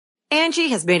Angie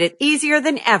has made it easier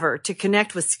than ever to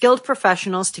connect with skilled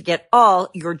professionals to get all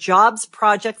your jobs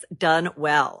projects done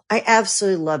well. I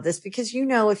absolutely love this because,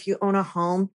 if you own a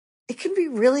home, it can be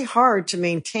really hard to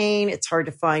maintain. It's hard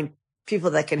to find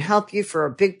people that can help you for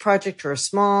a big project or a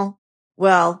small.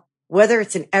 Well, whether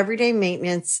it's in everyday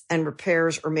maintenance and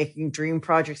repairs or making dream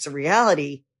projects a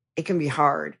reality, it can be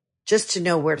hard just to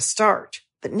know where to start.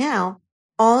 But now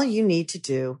all you need to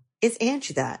do is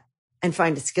Angie that and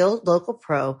find a skilled local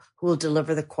pro who will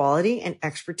deliver the quality and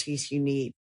expertise you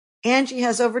need. Angie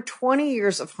has over 20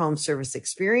 years of home service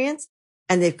experience,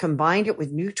 and they've combined it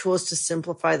with new tools to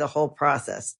simplify the whole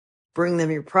process. Bring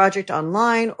them your project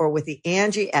online or with the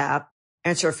Angie app,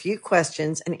 answer a few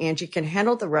questions, and Angie can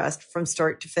handle the rest from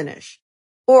start to finish.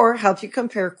 Or help you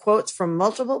compare quotes from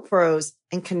multiple pros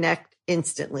and connect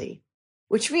instantly,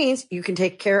 which means you can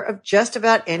take care of just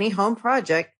about any home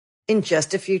project in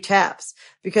just a few taps.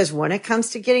 Because when it comes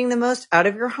to getting the most out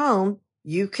of your home,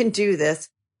 you can do this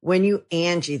when you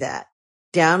Angie that.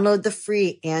 Download the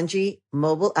free Angie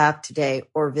mobile app today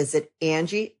or visit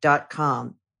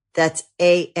Angie.com. That's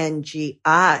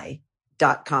ANGI.com.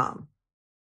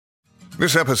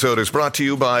 This episode is brought to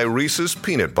you by Reese's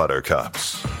Peanut Butter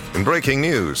Cups. In breaking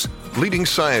news, leading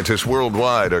scientists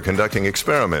worldwide are conducting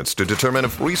experiments to determine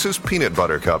if Reese's Peanut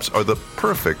Butter Cups are the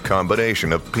perfect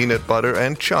combination of peanut butter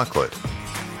and chocolate.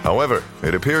 However,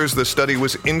 it appears the study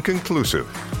was inconclusive,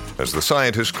 as the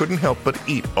scientists couldn't help but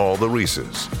eat all the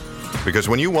Reese's. Because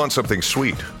when you want something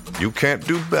sweet, you can't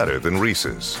do better than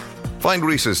Reese's. Find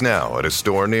Reese's now at a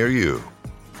store near you.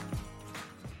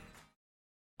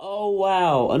 Oh,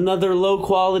 wow. Another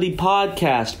low-quality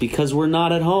podcast because we're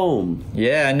not at home.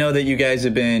 Yeah, I know that you guys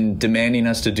have been demanding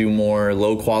us to do more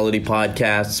low-quality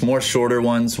podcasts, more shorter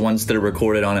ones that are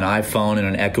recorded on an iPhone in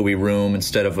an echoey room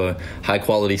instead of a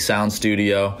high-quality sound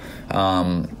studio.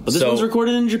 But this one's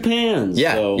recorded in Japan.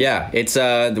 Yeah. It's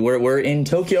we're in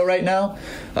Tokyo right now.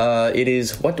 It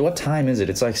is what time is it?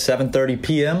 It's like 7:30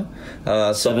 p.m.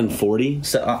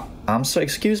 7:40. I'm sorry.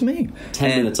 Excuse me.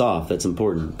 10 minutes off. That's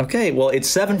important. Okay. Well, it's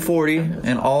 7:40,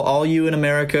 and all you in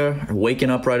America are waking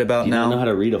up right about now. You don't know how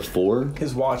to read a 4?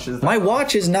 His watch is. My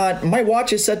watch is not. My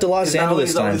watch is set to Los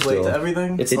Angeles time still. Late to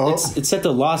everything. It's set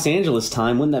to Los Angeles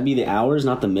time. Wouldn't that be the hours,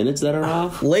 not the minutes that are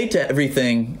off? Late to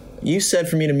everything. You said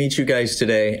for me to meet you guys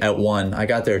today at 1. I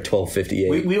got there at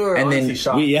 12:58. We were honestly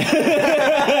shocked. You should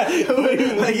have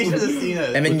seen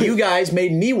it. And then you guys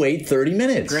made me wait 30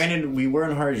 minutes. Granted, we were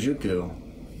in Harajuku,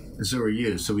 and so were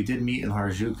you. So we did meet in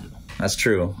Harajuku. That's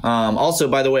true. Also,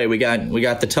 by the way, we got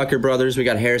the Tucker brothers. We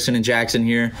got Harrison and Jackson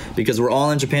here because we're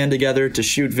all in Japan together to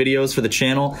shoot videos for the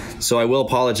channel. So I will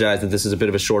apologize that this is a bit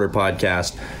of a shorter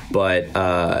podcast, but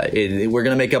we're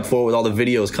going to make up for it with all the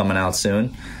videos coming out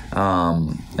soon.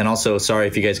 And also, sorry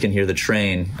if you guys can hear the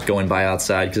train going by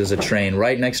outside because there's a train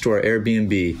right next to our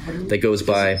Airbnb that goes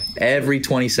by every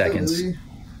 20 seconds.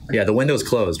 Yeah, the window's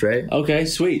closed, right? Okay,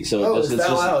 sweet. So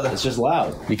it's just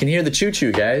loud. You can hear the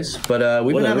choo-choo, guys. But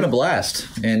we've been having a blast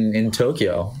in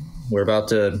Tokyo. We're about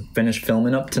to finish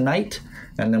filming up tonight,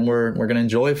 and then we're going to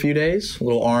enjoy a few days. A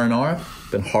little R&R.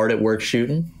 Been hard at work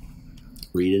shooting.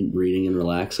 Reading and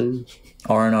relaxing.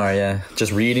 R&R, yeah.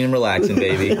 Just reading and relaxing,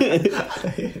 baby.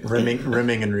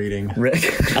 rimming and reading.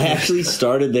 I actually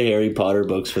started the Harry Potter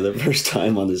books for the first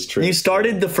time on this trip. You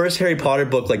started the first Harry Potter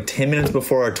book like 10 minutes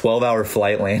before our 12-hour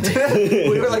flight landed.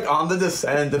 We were like on the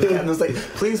descent, and it was like,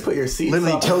 please put your seats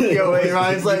literally up. Tokyo, and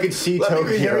Ryan's like, you could see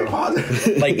Tokyo. Harry Potter.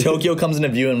 Like Tokyo comes into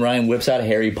view and Ryan whips out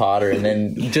Harry Potter and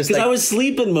then just because I was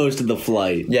sleeping most of the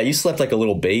flight. Yeah, you slept like a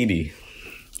little baby.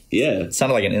 Yeah. It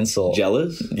sounded like an insult.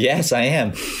 Jealous? Yes, I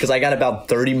am. Because I got about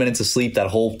 30 minutes of sleep that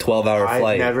whole 12-hour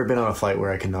flight. I've never been on a flight where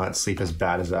I cannot sleep as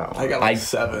bad as that one. I got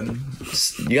 7.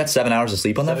 You got 7 hours of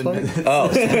sleep on that flight? Minutes.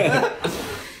 Oh.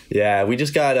 Yeah, we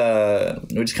just kind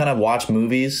of watched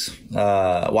movies,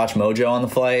 watched Mojo on the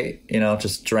flight,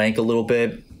 just drank a little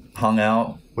bit, hung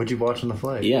out. What'd you watch on the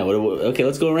flight? Yeah, okay,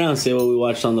 let's go around and say what we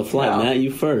watched on the flight. Yeah. Matt,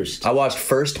 you first. I watched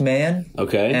First Man.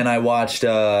 Okay. And I watched...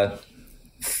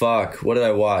 what did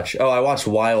I watch? Oh, I watched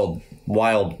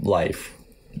Wildlife,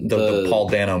 the Paul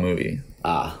Dano movie.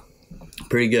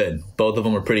 Pretty good. Both of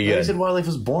them were pretty good. You said Wildlife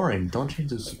was boring. Don't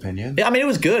change this opinion. Yeah, I mean, it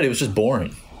was good. It was just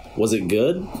boring. Was it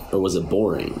good or was it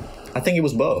boring? I think it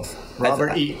was both.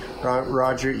 Roger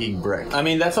Ebert. I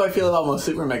mean, that's how I feel about most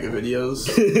Super Mega videos.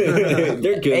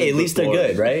 They're good. Hey, at least they're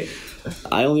good, right?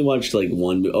 I only watched like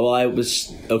one. Oh, I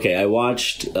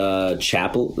watched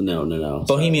Chapel. No.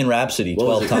 Bohemian Rhapsody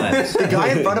 12 times. The guy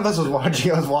in front of us was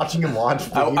watching. I was watching him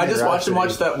watch. I just watched him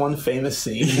watch that one famous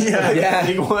scene. Yeah.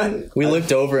 Big one. We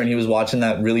looked over and he was watching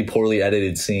that really poorly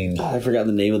edited scene. I forgot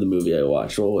the name of the movie I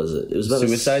watched. What was it? It was about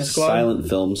Suicide Squad? Silent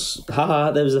films.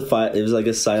 Haha, that was it was like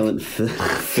a silent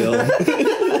film.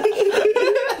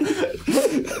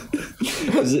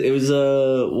 It was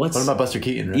what's What about Buster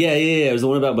Keaton? Right? Yeah. It was the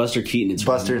one about Buster Keaton. It's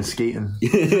Buster and Skeeton.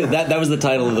 that was the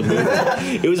title of the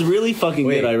movie. It was really fucking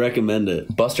good. I recommend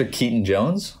it. Buster Keaton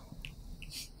Jones?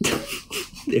 There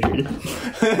it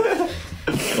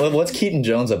is. Well, what's Keaton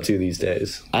Jones up to these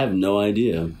days? I have no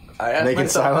idea. Making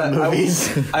silent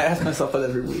movies. I ask myself that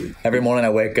every week. Every morning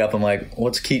I wake up, I'm like,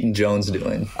 what's Keaton Jones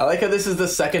doing? I like how this is the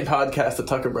second podcast the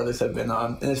Tucker Brothers have been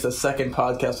on, and it's the second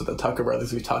podcast with the Tucker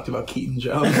Brothers we've talked about Keaton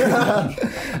Jones.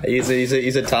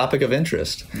 He's a topic of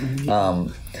interest.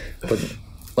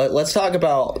 But let's talk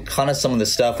about kind of some of the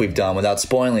stuff we've done without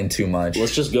spoiling too much.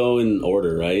 Let's just go in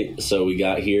order, right? So we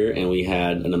got here and we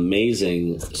had an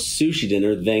amazing sushi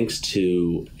dinner thanks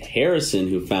to Harrison,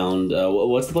 who found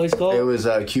what's the place called? It was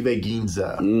Cube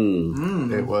Ginza.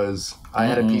 It was. I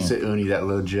had a piece of uni that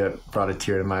legit brought a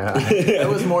tear to my eye. It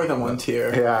was more than one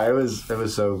tear. Yeah, it was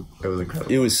incredible.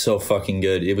 It was so fucking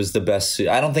good. It was the best.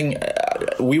 I don't think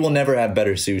we will never have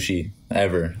better sushi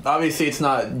ever. Obviously, it's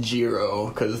not Jiro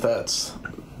because that's.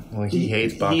 Well, he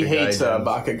hates Baka He hates Gaijin.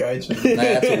 Baka Gaijin.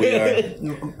 That's what we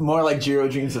are. More like Jiro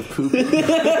dreams of poop.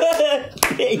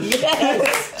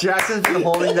 Yes! Jackson's been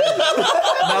holding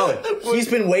that. No, he's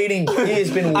been waiting. He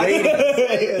has been waiting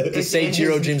to say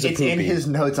Jiro dreams of It's poopy. in his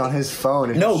notes on his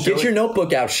phone. No, get your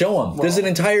notebook out. Show him. There's an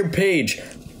entire page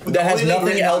that has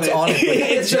nothing else on it.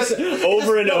 It's just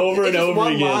over and over and over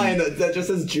one again. line that just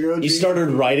says Jiro dreams. You started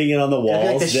writing it on the Like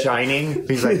walls. The Shining.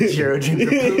 He's like Jiro dreams of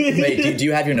poop. Wait, do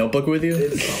you have your notebook with you?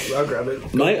 I'll grab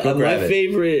it. My grab it.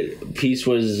 favorite piece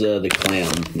was the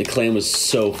clam. The clam was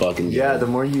so fucking good. Yeah, the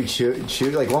more you chew,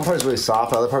 like one part was really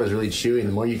soft, the other part was really chewy, and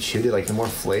the more you chewed it, like the more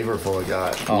flavorful it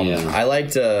got. Yeah. I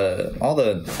liked all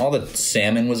the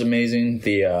salmon was amazing.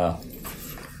 We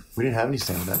didn't have any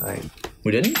salmon that night.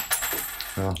 We didn't?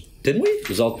 No. Didn't we? It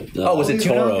was all was it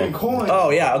Toro.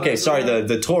 Oh yeah, okay. Sorry,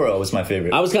 the Toro was my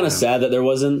favorite. I was kind of sad that there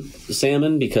wasn't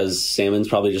salmon because salmon's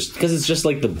probably because it's just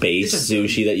like the base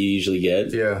sushi that you usually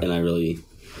get. Yeah. And I really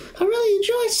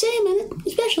enjoy salmon,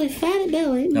 especially fatty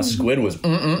belly. Now squid was.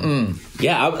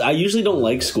 Yeah, I usually don't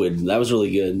like squid. That was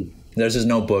really good. There's his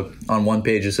notebook. On one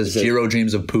page it says Jiro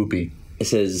dreams of poopy. It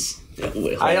says.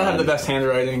 Wait, I don't have the best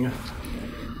handwriting.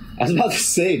 I was about to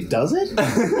say, does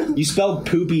it? You spelled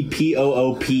poopy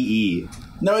Poope.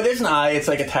 No, there's an I. It's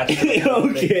like attached to it.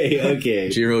 Okay.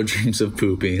 Jiro dreams of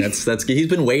poopy. That's he's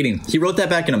been waiting. He wrote that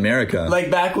back in America.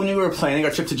 Like back when we were planning our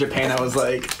trip to Japan, I was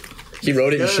like, he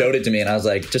wrote it and showed it to me, and I was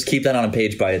like, just keep that on a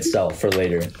page by itself for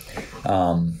later.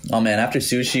 Oh man, after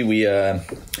sushi, we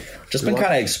just been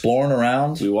kind of exploring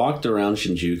around. We walked around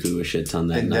Shinjuku a shit ton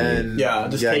that night. yeah,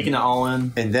 just taking it all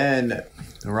in. And then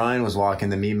Ryan was walking.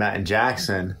 Me, Matt, and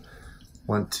Jackson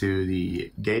went to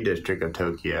the gay district of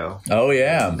Tokyo. Oh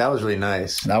yeah, That was really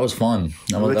nice. that was fun.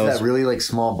 We went to that really like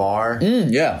small bar.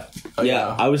 Yeah.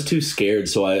 Yeah, I was too scared,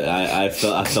 so I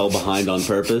fell behind on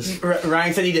purpose.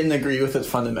 Ryan said he didn't agree with it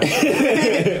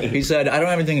fundamentally. He said, I don't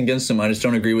have anything against them. I just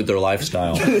don't agree with their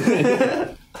lifestyle.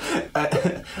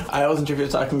 I wasn't sure if you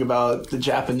were talking about the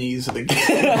Japanese or the gay.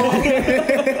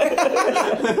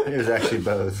 It was actually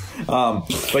both.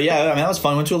 But yeah, I mean, that was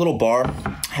fun. Went to a little bar,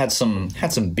 had some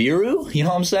biru. You know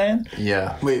what I'm saying?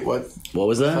 Yeah. Wait, what? What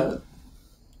was that?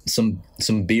 Some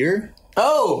beer.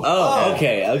 Oh,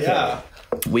 okay. Yeah.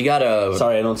 We got a.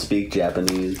 Sorry, I don't speak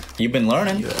Japanese. You've been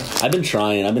learning. I've been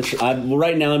trying.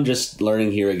 Right now, I'm just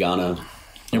learning hiragana.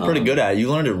 You're pretty good at it.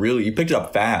 You learned it really. You picked it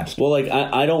up fast. Well, like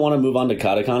I don't want to move on to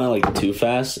katakana like too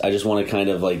fast. I just want to kind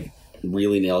of like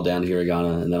really nail down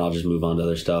hiragana, and then I'll just move on to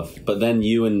other stuff. But then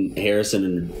you and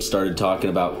Harrison started talking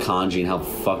about kanji and how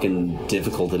fucking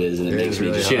difficult it is, and it makes me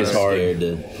really just hard. Shit is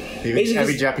hard. scared to. Even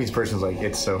every Japanese person's like,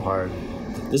 it's so hard.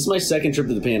 This is my second trip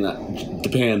to Japan.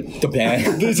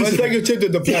 This is my second trip to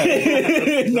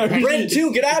Japan. Brent,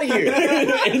 too, get out of here.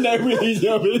 And I really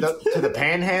love it. To the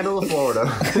panhandle of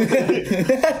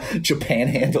Florida. Japan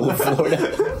handle of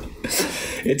Florida.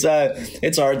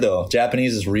 It's hard though.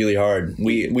 Japanese is really hard.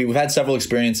 We've had several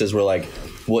experiences where like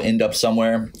we'll end up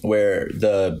somewhere where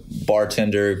the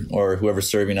bartender or whoever's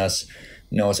serving us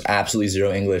knows absolutely zero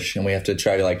English, and we have to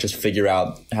try to like just figure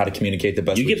out how to communicate the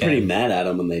best we can. You get pretty mad at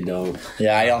them when they don't.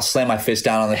 Yeah, I'll slam my fist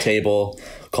down on the table,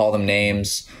 call them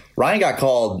names. Ryan got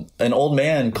called, an old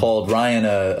man called Ryan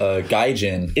a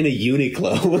gaijin. In a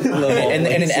Uniqlo. In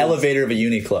an elevator of a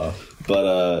Uniqlo.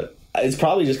 But it's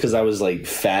probably just because I was like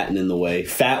fat,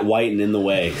 white, and in the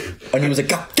way. And he was like,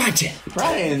 gotcha.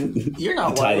 Ryan, you're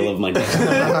not The title of my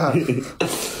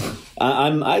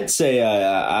I'd say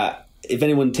if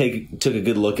anyone took a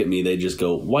good look at me, they'd just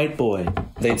go, white boy.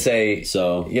 They'd say,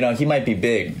 so he might be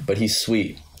big, but he's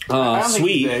sweet. I don't think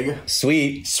Sweet. he's big.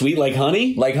 Sweet like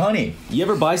honey? Like honey. You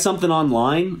ever buy something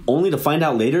online only to find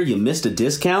out later you missed a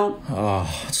discount?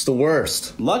 Oh, it's the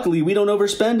worst. Luckily, we don't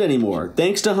overspend anymore,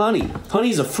 thanks to Honey.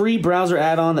 Honey's a free browser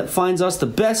add-on that finds us the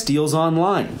best deals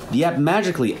online. The app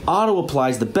magically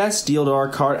auto-applies the best deal to our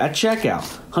cart at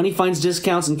checkout. Honey finds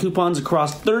discounts and coupons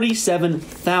across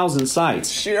 37,000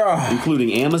 sites,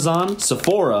 including Amazon,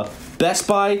 Sephora, Best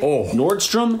Buy,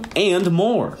 Nordstrom, and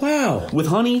more. Wow. With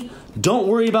Honey, don't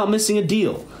worry about missing a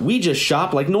deal. We just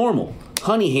shop like normal.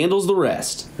 Honey handles the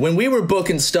rest. When we were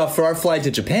booking stuff for our flight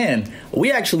to Japan, we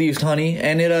actually used Honey,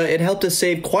 and it helped us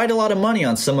save quite a lot of money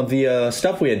on some of the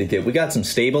stuff we had to get. We got some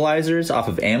stabilizers off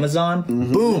of Amazon.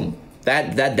 Mm-hmm. Boom.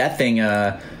 That thing,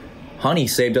 Honey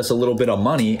saved us a little bit of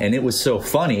money, and it was so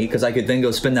funny because I could then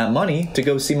go spend that money to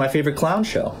go see my favorite clown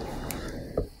show.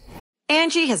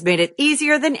 Angie has made it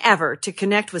easier than ever to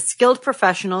connect with skilled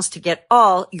professionals to get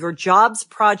all your jobs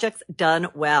projects done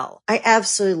well. I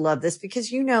absolutely love this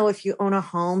because, if you own a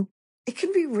home, it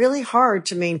can be really hard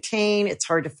to maintain. It's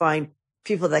hard to find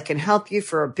people that can help you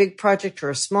for a big project or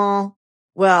a small.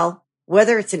 Well,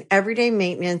 whether it's in everyday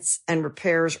maintenance and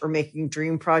repairs or making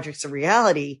dream projects a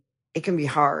reality, it can be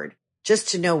hard just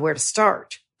to know where to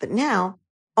start. But now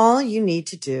all you need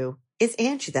to do is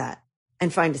Angie that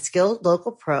and find a skilled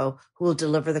local pro who will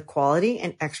deliver the quality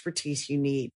and expertise you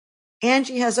need.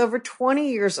 Angie has over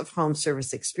 20 years of home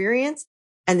service experience,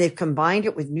 and they've combined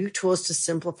it with new tools to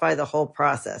simplify the whole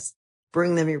process.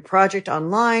 Bring them your project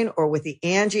online or with the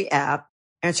Angie app,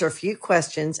 answer a few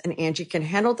questions, and Angie can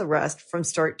handle the rest from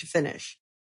start to finish.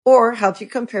 Or help you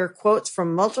compare quotes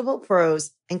from multiple pros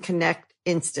and connect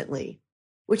instantly,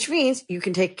 which means you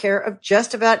can take care of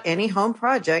just about any home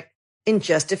project in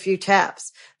just a few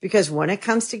taps. Because when it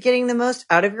comes to getting the most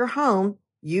out of your home,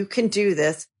 you can do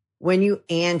this when you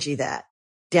Angie that.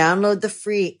 Download the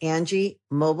free Angie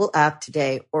mobile app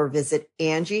today or visit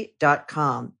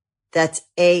Angie.com. That's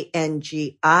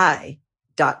ANGI.com.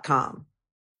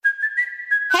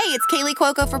 Hey, it's Kaylee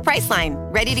Cuoco for Priceline.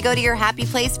 Ready to go to your happy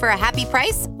place for a happy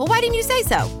price? Well, why didn't you say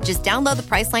so? Just download the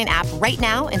Priceline app right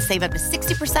now and save up to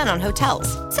 60% on hotels.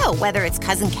 So whether it's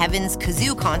Cousin Kevin's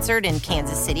Kazoo Concert in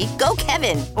Kansas City, go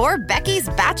Kevin, or Becky's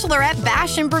Bachelorette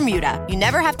Bash in Bermuda, you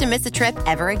never have to miss a trip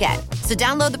ever again. So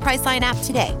download the Priceline app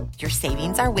today. Your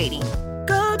savings are waiting.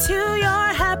 Go to your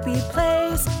happy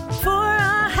place for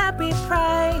a happy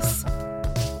price.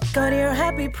 Go to your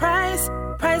happy price,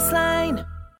 Priceline.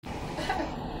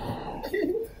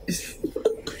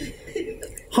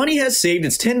 Honey has saved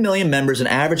its 10 million members an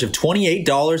average of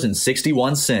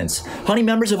 $28.61. Honey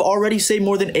members have already saved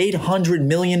more than $800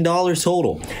 million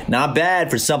total. Not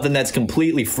bad for something that's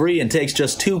completely free and takes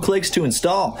just 2 clicks to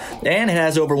install. And it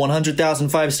has over 100,000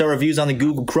 5-star reviews on the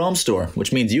Google Chrome store,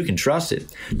 which means you can trust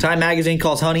it. Time Magazine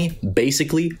calls Honey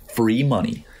basically free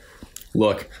money.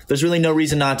 Look, there's really no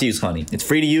reason not to use Honey. It's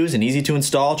free to use and easy to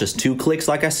install, just 2 clicks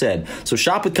like I said. So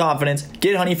shop with confidence,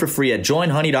 get Honey for free at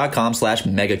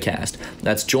joinhoney.com/megacast.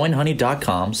 That's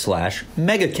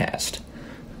joinhoney.com/megacast.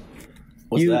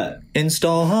 What's that?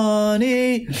 Install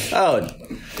Honey. Oh,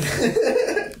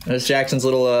 that's Jackson's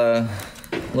little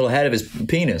head of his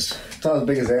penis. It's not as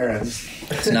big as Aaron's.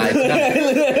 It's not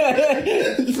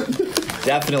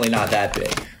definitely not that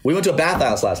big. We went to a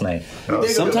bathhouse last night.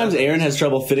 Sometimes Aaron has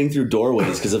trouble fitting through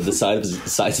doorways because of the size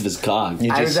of his cock.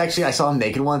 I saw him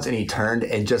naked once, and he turned,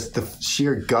 and just the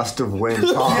sheer gust of wind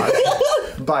caused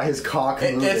by his cock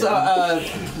moving. It's a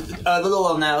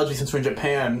little analogy since we're in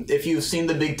Japan. If you've seen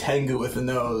the big Tengu with the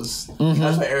nose,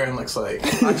 that's what Aaron looks like.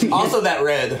 Also that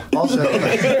red. Also,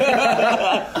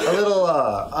 a little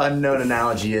unknown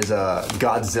analogy is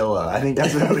Godzilla. I think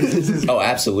that's what it is. Oh,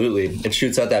 absolutely. It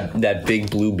shoots out that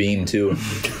big blue beam, too.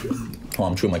 Oh,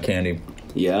 I'm chewing my candy.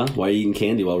 Yeah? Why are you eating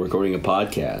candy while recording a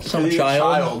podcast? I'm a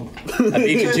child. I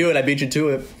beat you to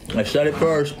it. I said it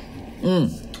first.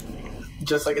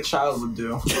 Just like a child would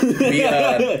do.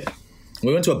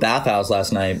 We went to a bathhouse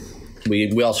last night.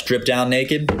 We all stripped down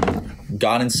naked,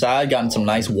 got inside, got in some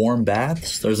nice warm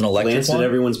baths. There was an electric Glanced one. at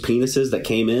everyone's penises that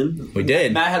came in. We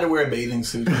did. Matt had to wear a bathing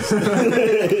suit.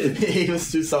 He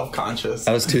was too self-conscious.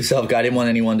 I was too I didn't want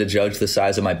anyone to judge the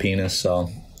size of my penis, so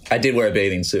I did wear a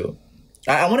bathing suit.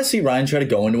 I want to see Ryan try to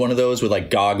go into one of those with like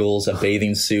goggles, a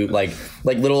bathing suit, like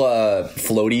little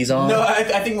floaties on. No,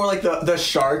 I think more like the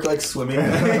shark like swimming.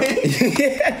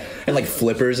 And like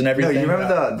flippers and everything. No, you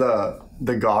remember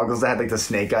the goggles that had like the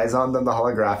snake eyes on them, the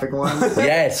holographic ones.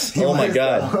 Yes. Oh my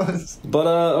god. But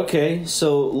okay,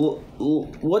 so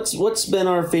what's been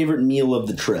our favorite meal of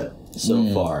the trip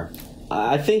so far?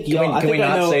 I think y'all. Can we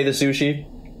not say the sushi?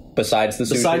 Besides the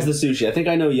sushi, I think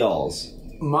I know y'all's.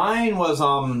 Mine was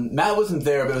Matt wasn't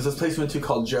there, but it was this place we went to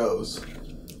called Joe's.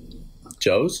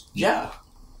 Joe's? Yeah,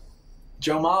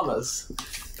 Joe Mama's.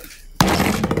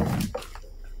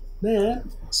 Matt,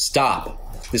 stop.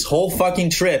 This whole fucking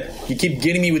trip, you keep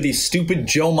getting me with these stupid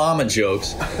Joe Mama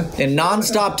jokes and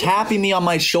nonstop tapping me on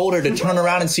my shoulder to turn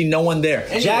around and see no one there.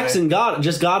 Anyway. Jackson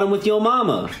just got him with Yo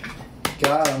Mama.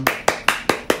 Got him.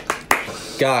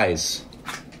 Guys.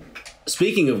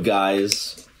 Speaking of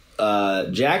guys,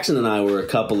 Jackson and I were a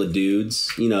couple of dudes,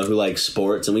 who like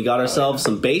sports, and we got ourselves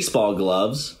some baseball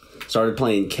gloves. Started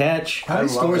playing catch. How many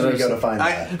stores did we go to find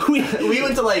that? We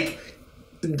went to like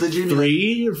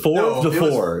legitimately 3 or 4? No, the it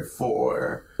was 4.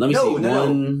 4. Let me see. No.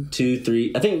 1, 2,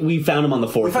 3. I think we found him on the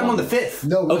 4th. We found him on the 5th.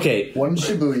 No. Okay. One in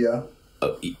Shibuya.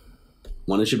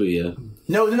 One in Shibuya.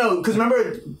 No. Because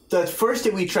remember that first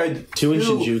day we tried 2 in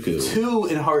Shinjuku. 2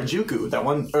 in Harajuku that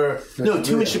one, 2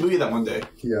 in Shibuya that one day.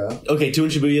 Yeah. Okay, 2 in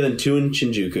Shibuya, then 2 in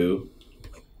Shinjuku,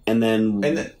 and then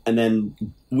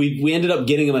we ended up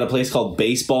getting him at a place called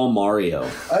Baseball Mario.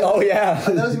 Yeah.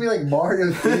 That was gonna be like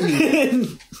Mario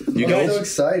themed. You guys so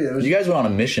excited. You guys went on a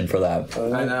mission for that.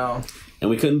 I know. And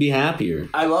we couldn't be happier.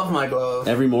 I love my glove.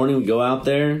 Every morning we go out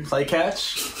there, Play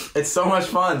catch. It's so much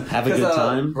fun. Have a good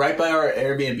time. Right by our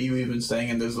Airbnb we've been staying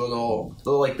in, there's a little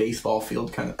like baseball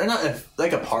field kind of, or not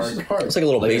like a park. It's like a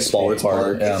little baseball sports park.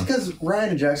 park. Yeah. It's because Ryan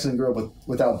and Jackson grew up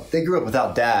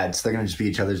without dads. They're gonna just be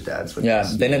each other's dads. Yeah,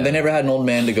 they never had an old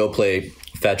man to go play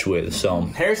fetch with, so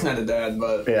Harrison had a dad,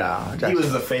 but he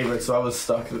was the favorite, so I was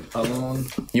stuck alone.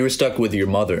 you were stuck with your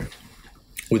mother,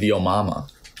 with your mama.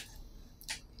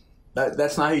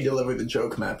 That's not how you deliver the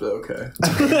joke, Matt, but okay.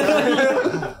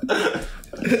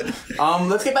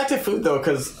 Let's get back to food, though,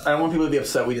 because I don't want people to be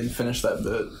upset we didn't finish that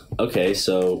bit. Okay,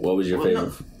 so what was your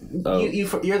favorite? No,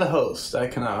 you're the host. I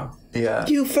can. Yeah.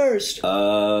 You first.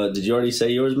 Did you already say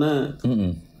yours, Matt?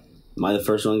 Mm-mm. Am I the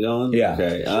first one going? Yeah.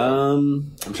 Okay.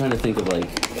 I'm trying to think of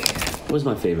what was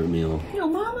my favorite meal? Yo,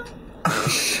 mama. Now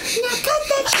cut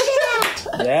that shit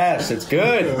out. Yes, it's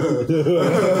good.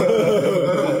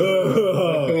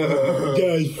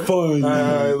 Guys, fun.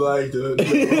 I liked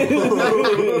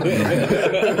it.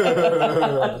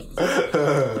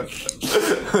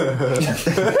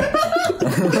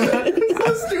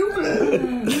 So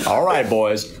stupid. All right,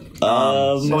 boys.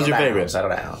 What was your favorite? Settle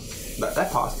down. That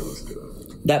pasta was good.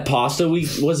 That pasta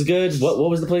was good. What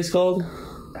was the place called?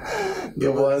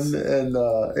 The one and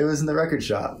it was in the record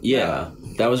shop. Yeah,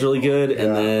 that was really good.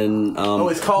 And then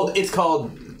it's called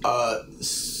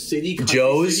City Country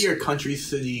Joe's? City or Country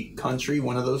City Country,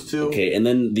 one of those two. okay. And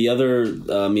then the other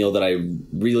meal that I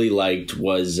really liked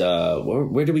was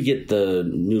where did we get the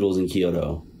noodles in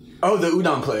Kyoto? Oh, the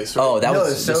udon place. Right? Oh, that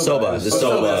was the soba. The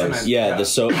soba. soba. Yeah, the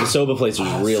soba place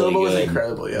was really soba was good.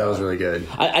 incredible. Yeah, That was really good.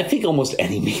 I think almost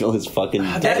any meal is fucking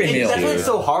Every meal, That's why dude. it's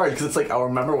so hard because it's like I'll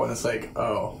remember when it's like,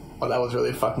 oh, that was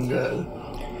really fucking good.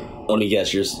 Let me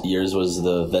guess, yours was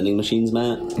the vending machines,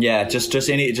 Matt? Yeah, just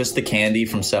the candy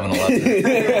from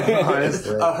 7-Eleven.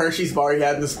 Honestly. A Hershey's bar he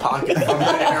had in his pocket from the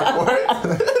airport.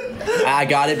 I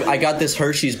got this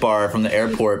Hershey's bar from the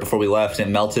airport before we left, and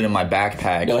it melted in my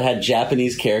backpack. No, it had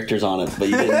Japanese characters on it, but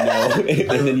you didn't know.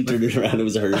 And then you turned it around, it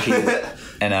was a Hershey.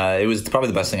 And it was probably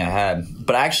the best thing I had.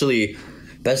 But actually,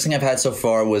 best thing I've had so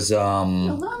far was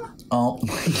oh,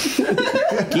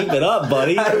 Keep it up,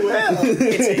 buddy.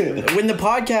 when the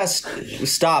podcast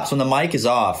stops, when the mic is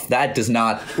off, that does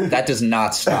not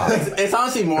stop. It's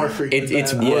honestly more freaking.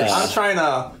 It's than- worse. I'm trying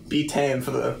to be tame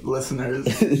for the listeners.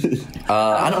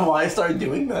 I don't know why I started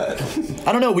doing that.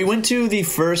 I don't know. We went to the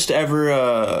first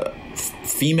ever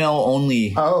female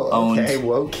only Oh, okay. owned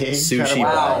Woke King. sushi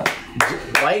Wow. bar.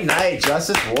 White Knight,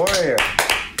 Justice Warrior.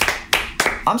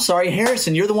 I'm sorry,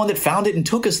 Harrison. You're the one that found it and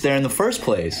took us there in the first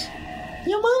place.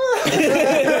 Yo, mama.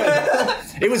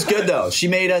 It was good though. She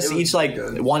made us each like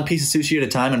one piece of sushi at a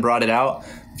time and brought it out.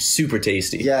 Super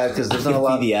tasty. Yeah, because there's not a Be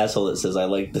lot. the asshole that says I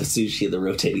like the sushi at the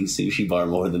rotating sushi bar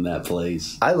more than that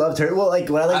place. I loved her. Well, like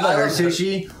what I like about her loved her.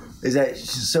 sushi is that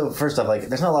so first off, like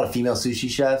there's not a lot of female sushi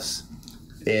chefs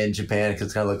in Japan because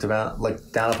it's kind of looked about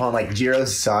like down upon. Like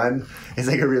Jiro's son is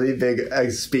like a really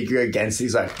big speaker against.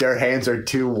 He's like their hands are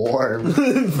too warm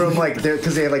from like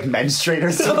because they have like menstruate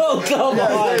or something. Oh, come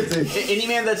on. Any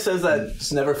man that says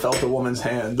that's never felt a woman's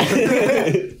hand.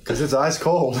 Because it's ice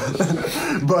cold.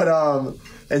 But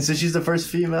and so she's the first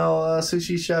female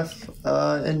sushi chef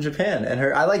in Japan, and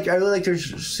I really liked her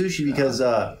sushi because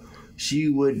she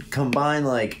would combine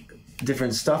like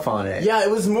different stuff on it. Yeah, it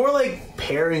was more like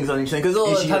pairings on each thing. Because a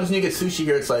lot of she- times when you get sushi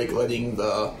here, it's like letting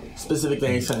the specific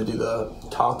thing kind of do the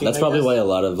talking. That's I probably guess. why a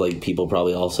lot of like people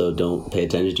probably also don't pay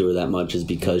attention to her that much, is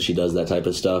because she does that type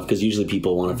of stuff. Because usually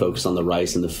people want to focus on the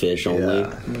rice and the fish only.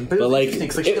 But it was like, interesting,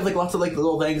 'cause, like she had like lots of like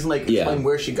little things and like explain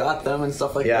where she got them and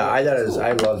stuff like that. I thought it was.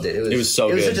 I loved it. It was so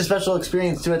It was good. such a special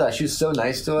experience too. I thought she was so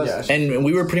nice to us. Yeah, And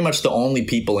we were pretty much the only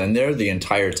people in there the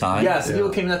entire time. yeah, some people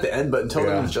came in at the end, but until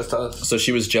then it was just us. So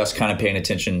she was just kind of paying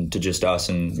attention to just us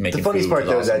and making The funniest food. part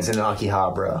though is that awesome. it's in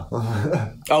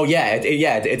Akihabara. Oh yeah,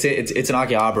 it's an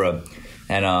Akihabara,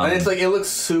 and And it's like it looks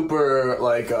super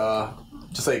like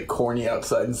just like corny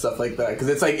outside and stuff like that because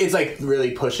it's like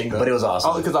really pushing. But it was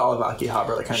awesome. because all of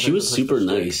Akihabara like kind she of was super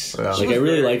nice. Yeah. Like I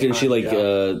really liked her. And she like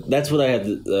Yeah. that's what I had.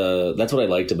 That's what I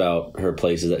liked about her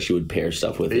place, is that she would pair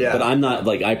stuff with it. Yeah. But I'm not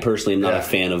like, I personally am not Yeah. a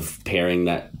fan of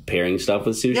pairing stuff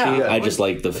with sushi. Yeah. I just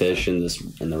like the fish and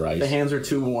the rice. the hands are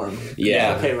too warm.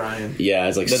 Yeah. Okay, Ryan. Yeah,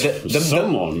 it's like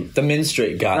someone. the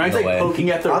minstrel got Ryan's in the like way. poking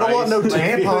at the I don't rice. want no like,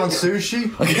 tampon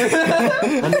sushi.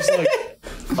 I'm just like,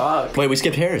 Fuck. Wait, we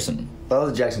skipped Harrison. I'll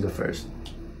let Jackson go first.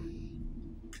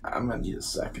 I'm gonna need a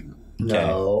second.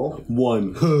 No.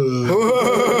 one.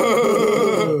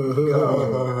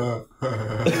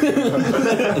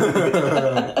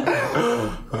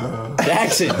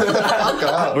 Jackson,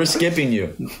 we're skipping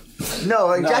you. No,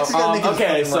 like Jackson gotta make his okay,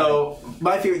 fucking so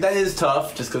my favorite, that is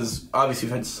tough just because obviously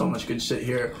we've had so much good shit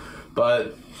here,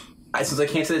 but since I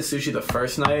can't say it's sushi the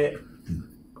first night,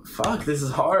 fuck, this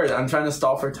is hard. I'm trying to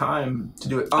stall for time to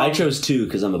do it. I chose 2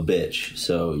 because I'm a bitch.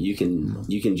 So you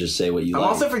can just say what you I'm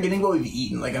like. also forgetting what we've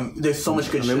eaten. Like, there's so much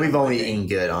good I shit. mean, we've only eaten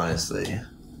good, honestly.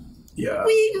 Yeah.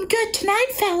 Eating good tonight,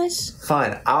 fellas.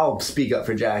 Fine, I'll speak up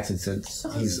for Jackson since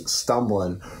he's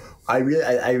stumbling. I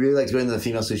really liked going to the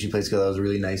female sushi place because that was a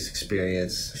really nice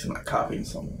experience. I'm not copying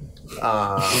someone.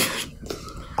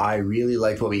 I really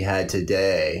liked what we had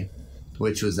today,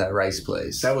 which was that rice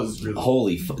place. That was really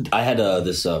Holy! I had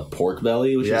this pork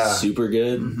belly, which Yeah. was super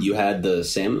good. You had the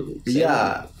salmon.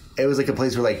 Yeah. It was like a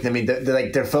place where, like, I mean,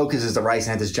 their focus is the rice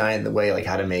and had this giant way, like,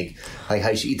 how to make, like, how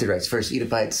you should eat the rice. First, eat it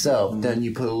by itself. Then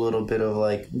you put a little bit of,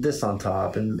 like, this on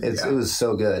top. And it was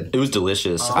so good. It was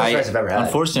delicious. Best rice I've ever had.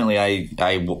 Unfortunately,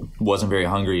 I wasn't very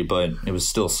hungry, but it was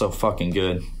still so fucking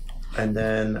good. And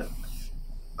then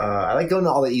I like going to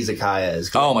all the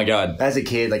izakayas. Oh my god. As a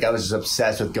kid, like, I was just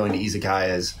obsessed with going to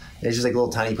izakayas. It's just like a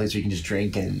little tiny place where you can just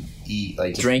drink and eat.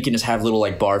 Like, Drink and just have little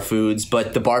like bar foods,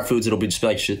 but the bar foods it'll be just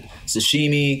like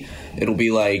sashimi. It'll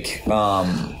be like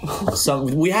some.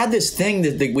 We had this thing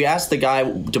that we asked the guy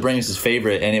to bring us his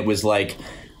favorite, and it was like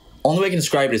only way I can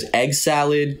describe it is egg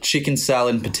salad, chicken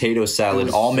salad, and potato salad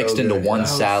was all so mixed into good. one That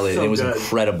was salad. so and it was good.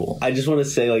 incredible. I just want to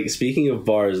say, like, speaking of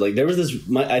bars, like, there was this.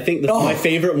 I think my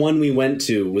favorite one we went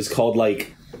to was called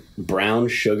like Brown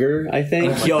Sugar. I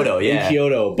think Kyoto, yeah. in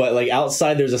Kyoto. But like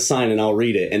outside, there's a sign, and I'll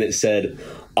read it, and it said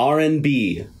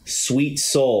R&B, sweet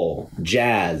soul,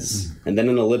 jazz, and then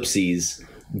an ellipses.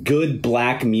 Good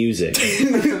black music.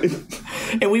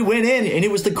 And we went in, and it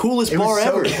was the coolest it bar was so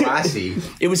ever. classy.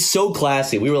 It was so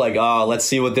classy. We were like, oh, let's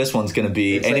see what this one's gonna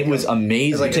be, and like it was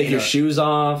amazing. it's like Take your shoes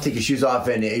off. Take your shoes off,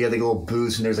 and you had like little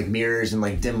booths, and there's like mirrors and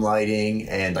like dim lighting,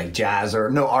 and like jazz or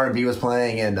no R&B was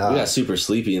playing, and We got super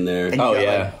sleepy in there. and you Oh, got,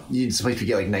 yeah. like, it's a place to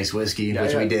get like nice whiskey,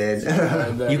 which yeah. we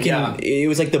did. You can. It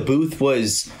was like the booth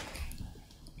was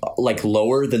like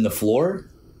lower than the floor,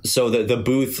 so the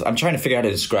booth. I'm trying to figure out how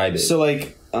to describe it. So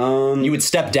like, you would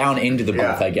step down into the booth,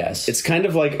 Yeah. I guess. it's kind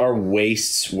of like our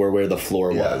waists were where the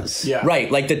floor Yeah. was. Yeah. right.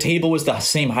 Like the table was the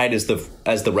same height as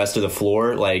the rest of the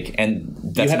floor. Like, and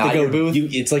that's You have not to go. your booth.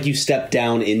 It's like you step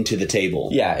down into the table.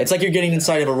 yeah, it's like you're getting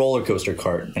inside of a roller coaster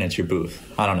cart, and it's your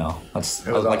booth. I don't know. That's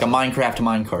was like awesome. a Minecraft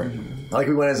minecart. Like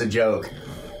we went as a joke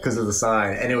because of the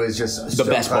sign, and it was just The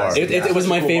best bar. It was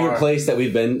my cool favorite bar. place that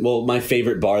we've been. Well, my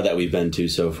favorite bar that we've been to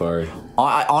so far.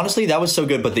 Honestly, that was so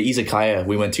good. But the izakaya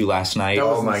we went to last night. That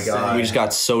was Oh my insane. god! We just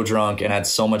got so drunk and had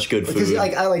so much good food. Because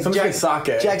like I like Some good sake.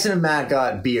 Jackson and Matt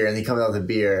got beer, and they come out with a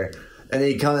beer, and then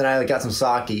he comes and I like got some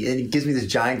sake, and he gives me this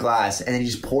giant glass, and then he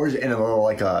just pours it in a little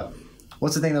like a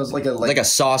what's the thing that was like a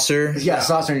saucer. yeah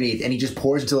sauce underneath, and he just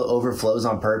pours until it overflows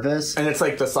on purpose. And it's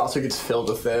like the saucer gets filled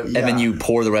with it. And then you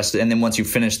pour the rest, and then once you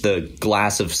finish the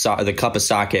glass of the cup of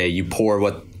sake, you pour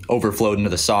what overflowed into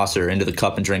the saucer into the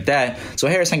cup and drink that. So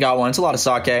Harrison got one. It's a lot of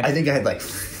sake. I think I had like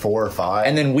 4 or 5,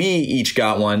 And then we each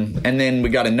got one, and then we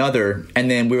got another, and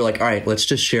then we were like, all right, let's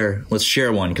share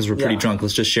one because we're pretty drunk.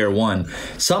 Let's just share one.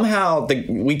 Somehow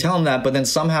we tell him that, but then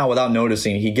somehow without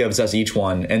noticing, he gives us each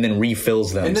one and then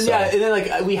refills them. And then So- and then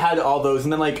like we had all those,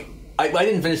 and then like I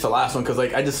didn't finish the last one because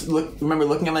like I just remember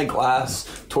looking at my glass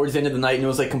towards the end of the night, and it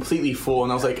was like completely full,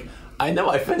 and I was like, I know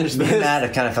I finished Me this. and Matt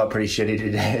have kind of felt pretty shitty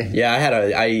today.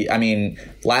 Yeah, I mean,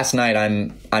 last night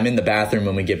I'm in the bathroom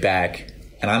when we get back,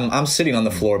 and I'm sitting on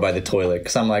the floor by the toilet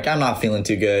because I'm like, I'm not feeling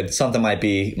too good. Something might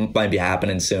be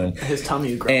happening soon. His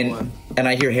tummy growling. And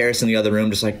I hear Harris in the other room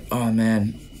just like, oh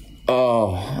man,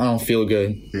 I don't feel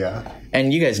good. Yeah.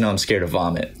 And you guys know I'm scared of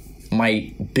vomit.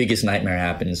 My biggest nightmare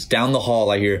happens. Down the hall,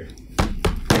 I hear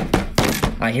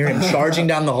him charging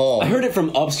down the hall. I heard it from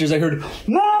upstairs. I heard,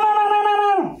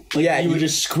 no. Like, Yeah, you were you-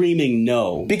 just screaming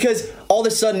no. Because all of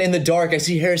a sudden in the dark, I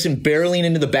see Harrison barreling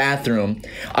into the bathroom.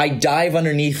 I dive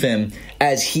underneath him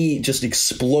as he just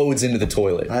explodes into the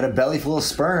toilet. I had a belly full of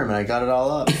sperm and I got it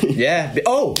all up. Yeah.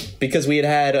 Oh, because we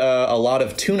had a lot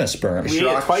of tuna sperm. We ate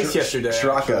it twice yesterday.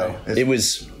 Scirocco. It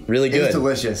was really It was good.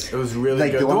 delicious. It was really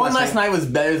good. The one last night was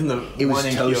better than the It was one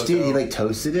in toasted. Kyoto. He like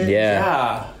toasted it. Yeah.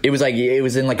 Yeah. It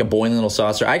was in like a boiling little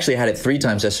saucer. I actually had it 3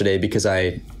 times yesterday because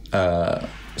I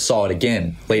saw it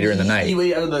again later in the night. You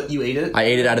ate it? I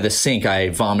ate it out of the sink. I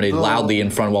vomited loudly in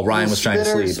front while Ryan was trying to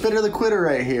sleep. Spitter the quitter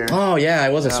right here. Oh yeah, I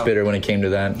was a spitter when it came to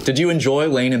that. Did you enjoy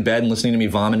laying in bed and listening to me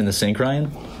vomit in the sink,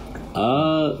 Ryan?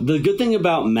 The good thing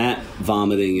about Matt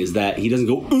vomiting is that he doesn't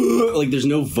go, "Ugh," like there's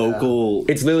no vocal.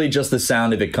 It's literally just the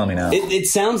sound of it coming out. It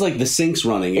sounds like the sink's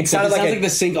running. It sounded like sounds like the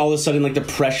sink all of a sudden, like the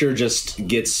pressure just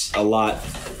gets a lot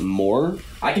more.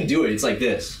 I can do it. It's like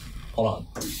this. Hold on.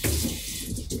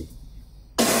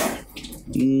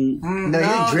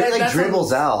 No, he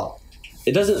dribbles out.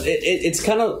 It doesn't. It's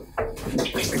kind of.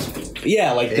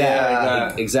 Yeah, like that. Yeah.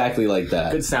 Like, exactly like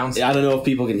that. Good sound. I don't know if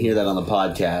people can hear that on the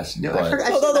podcast. No, but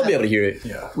They'll be able to hear it.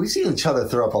 Yeah. We've seen each other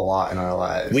throw up a lot in our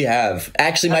lives. We have.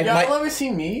 Actually, Have y'all my ever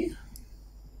seen me?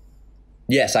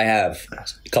 yes, I have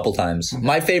a couple times.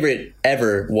 My favorite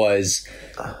ever was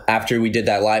after we did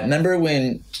that live. Remember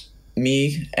when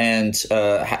me and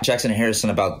Jackson and Harrison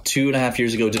about 2.5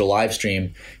 years ago did a live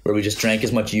stream where we just drank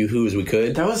as much Yoo-Hoo as we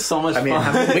could? That was so much fun.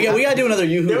 we got to do another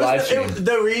Yoo-Hoo live stream.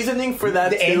 The reasoning for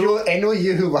that The annual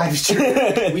Yoo-Hoo live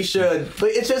stream. we should, but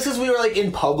it's just because we were like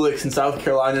in Publix in South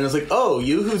Carolina, and it was like, oh,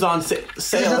 Yoo-Hoo's on sale.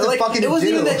 nothing Like, fucking it to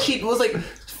wasn't do. even that cheap. It was like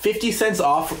 50 cents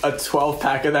off a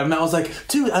 12-pack of them, and I was like,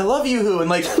 dude, I love Yoo-Hoo, and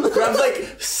like grabbed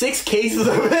like 6 cases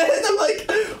of it, and I'm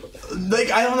like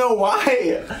I don't know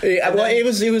why. Well, it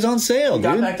was on sale,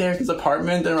 Got dude. back to Harrison's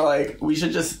apartment, and we're like, we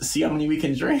should just see how many we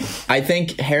can drink. I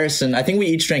think we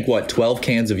each drank 12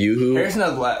 cans of Yoo-Hoo. Harrison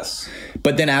had less.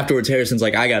 But then afterwards, Harrison's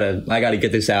like, I gotta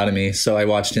get this out of me. So I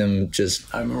watched him just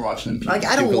I remember watching him. Like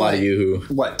I puke don't a lot want of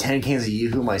Yoo-Hoo. 10 cans of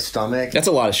Yoo-Hoo in my stomach. That's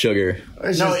a lot of sugar.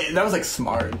 It's No, just- that was like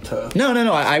smart.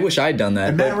 No. I wish I'd done that.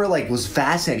 and but- Matt were like was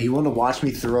fascinated. He wanted to watch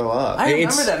me throw up. I remember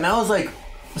It's- that. Mel was like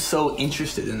so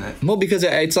interested in it. Well, because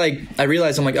it's like I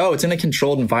realized I'm like, oh, it's in a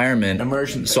controlled environment,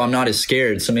 Immersion. so I'm not as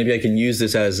scared. So maybe I can use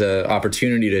this as an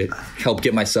opportunity to help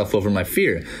get myself over my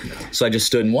fear. So I just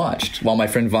stood and watched while my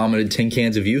friend vomited 10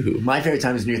 cans of Yoo-Hoo. My favorite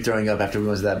time is when you're throwing up after we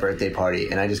went to that birthday party,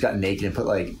 and I just got naked and put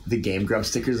like the Game Grump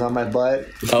stickers on my butt.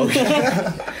 Okay.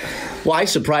 Well, I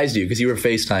surprised you because you were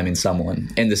FaceTiming someone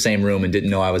in the same room and didn't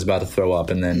know I was about to throw up,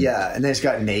 and then Yeah, and then just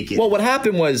got naked. Well, what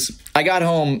happened was we got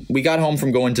home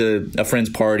from going to a friend's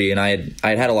party, and I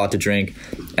had a lot to drink,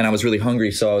 and I was really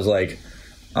hungry, so I was like,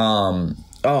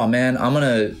 oh man, I'm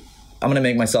gonna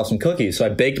make myself some cookies. So I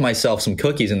baked myself some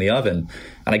cookies in the oven,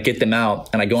 and I get them out,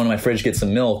 and I go into my fridge, get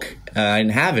some milk. I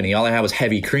didn't have any. All I had was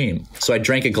heavy cream. So I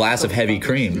drank a glass of heavy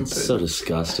cream. So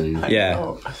disgusting. Yeah.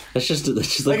 Oh. That's just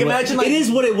Like, imagine, like- it is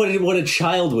what a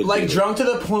child would Like do. drunk to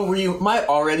the point where you might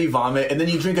already vomit, and then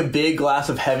you drink a big glass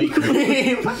of heavy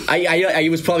cream. I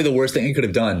was probably the worst thing I could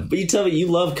have done. But you tell me you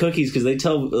love cookies because they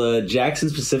tell Jackson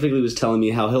specifically was telling me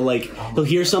how he'll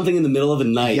hear something in the middle of the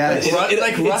night. Yes.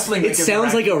 Like rustling. It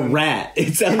sounds like a rat.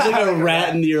 It sounds like a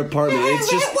rat in your apartment.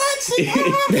 It's just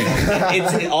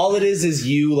all it is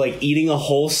you like eating a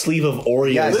whole sleeve of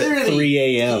Oreos Yeah, at literally 3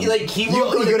 a.m. Like he you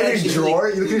won't go to bed, his he's drawer.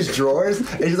 like- You look at his drawers. And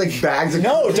there's like bags of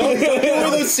No, don't give away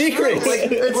those secrets.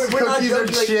 It's We're not cookies or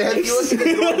joking. Like, if you look chips. at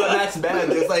the door of Matt's bed,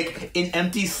 there's like an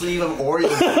empty sleeve of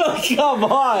Oreos. Come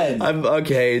on. I'm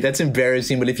okay. That's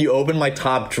embarrassing. But if you open my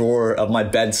top drawer of my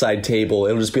bedside table,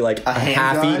 it'll just be like a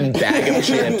half-eaten handgun? bag of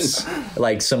chips,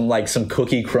 like some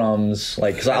cookie crumbs.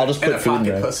 Like, cause I'll just And put a food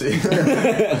in pocket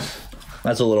there. pussy.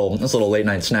 That's a little late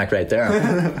night snack right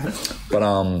there. But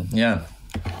yeah.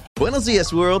 Buenos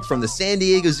dias, world, from the San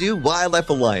Diego Zoo Wildlife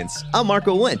Alliance. I'm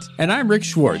Marco Wendt. And I'm Rick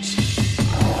Schwartz.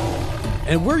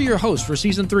 And we're your hosts for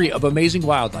Season 3 of Amazing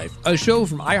Wildlife, a show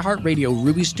from iHeartRadio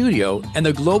Ruby Studio and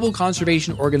the global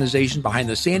conservation organization behind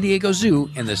the San Diego Zoo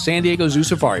and the San Diego Zoo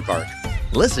Safari Park.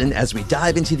 Listen as we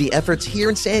dive into the efforts here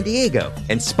in San Diego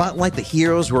and spotlight the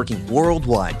heroes working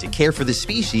worldwide to care for the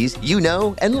species you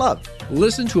know and love.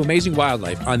 Listen to Amazing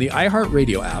Wildlife on the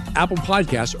iHeartRadio app, Apple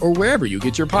Podcasts, or wherever you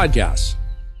get your podcasts.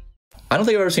 I don't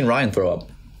think I've ever seen Ryan throw up.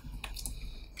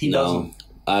 He doesn't.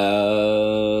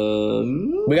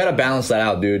 We gotta balance that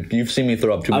out, dude. You've seen me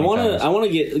throw up too many times. I want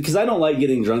to get, because I don't like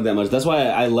getting drunk that much. That's why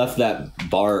I left that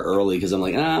bar early, because I'm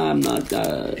like, I'm not.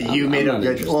 You made a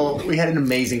good. Well, we had an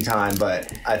amazing time,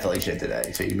 but I felt like shit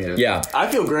today. So you made it. Yeah,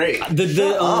 I feel great.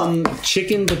 The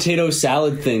chicken potato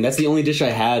salad thing. That's the only dish I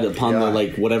had upon the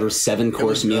like whatever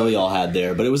 7-course meal y'all had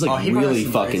there. But it was like really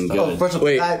fucking good. Oh, first of all,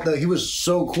 he was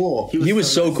so cool. He was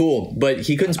so cool, but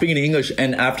he couldn't speak any English.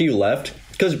 And after you left,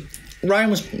 because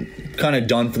Ryan was kind of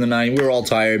done for the night. We were all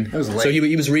tired. It was late. So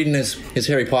he was reading his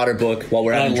Harry Potter book while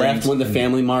we're having drinks. Went to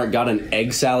Family Mart, got an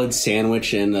egg salad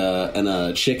sandwich and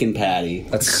a chicken patty.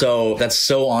 That's so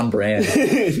on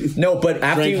brand. No, but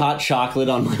after drank hot chocolate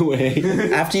on my way.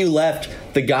 After you left,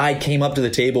 the guy came up to the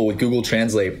table with Google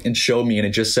Translate and showed me, and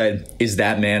it just said, "Is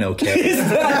that man okay?" Is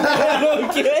that man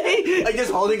okay? Like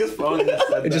just holding his phone.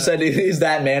 It just said, "Is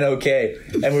that man okay?"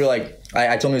 And we were like,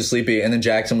 I told him he was sleepy, and then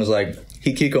Jackson was like,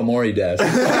 "Hikikomori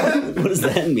desu." What does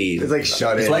that mean? It's like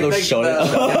shut in. It's like shut in.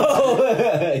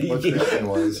 What the thing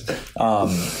was.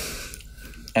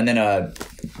 And then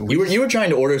you were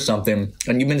trying to order something,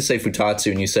 and you meant to say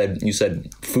futatsu, and you said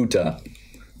futa.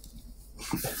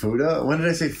 Fuda? When did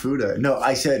I say fuda? No,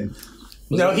 I said.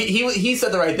 No, he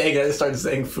said the right thing. I just started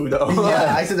saying fudo.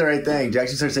 Yeah, I said the right thing.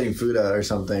 Jackson started saying fuda or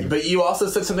something. But you also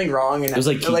said something wrong. And it was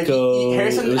like Kiko.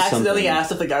 Harrison accidentally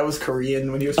asked if the guy was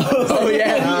Korean when he was. Oh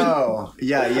yeah. Oh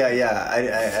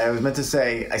yeah. I was meant to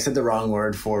say I said the wrong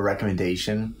word for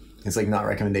recommendation. It's like not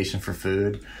recommendation for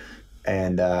food,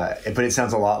 and but it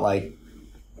sounds a lot like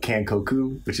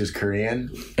Kankoku, which is Korean.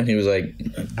 And he was like,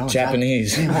 no,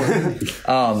 Japanese.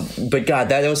 But God,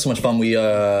 that was so much fun. We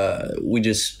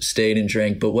just stayed and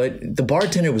drank. But the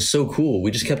bartender was so cool.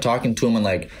 We just kept talking to him and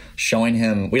like showing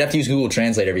him. We'd have to use Google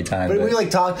Translate every time. But we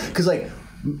like talk because like.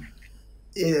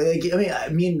 I mean,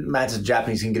 me and Matt's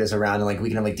Japanese can get us around and like we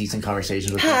can have like decent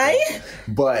conversations with people.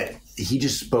 But he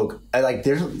just spoke like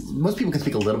there's most people can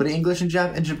speak a little bit of English in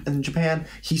Japan.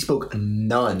 He spoke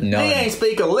none. He ain't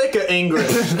speak a lick of English.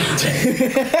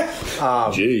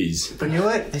 Jeez. But you know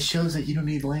what? This shows that you don't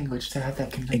need language to have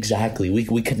that connection. Exactly.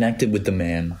 We connected with the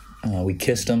man. We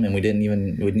kissed him, and we didn't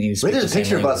even speak there's a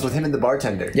picture of us with him and the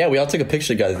bartender. Yeah, we all took a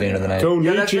picture together at the end of the night.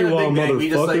 Konnichiwa, motherfucker. We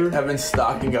just like have been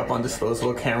stocking up on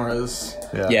disposable cameras.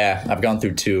 Yeah, I've gone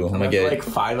through 2. I'm gonna get like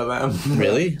 5 of them.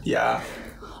 Really? Yeah.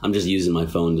 I'm just using my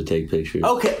phone to take pictures.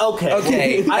 Okay.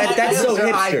 That's so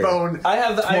hipster. iPhone. I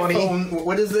have the 20. iPhone.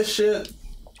 What is this shit?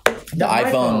 The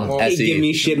iPhone Hey, SE. give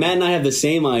me shit. Matt and I have the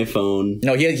same iPhone.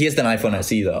 No, he has an iPhone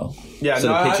SE though. Yeah, so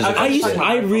no, the pictures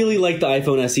I really like the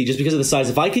iPhone SE just because of the size.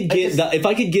 If I could get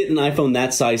an iPhone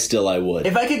that size, still I would.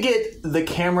 If I could get the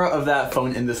camera of that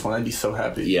phone in this one, I'd be so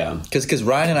happy. Yeah, because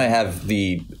Ryan and I have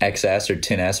the XS or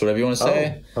 10S, whatever you want to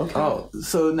say. Oh, okay. Oh,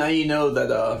 so now you know that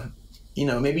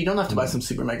maybe you don't have to buy some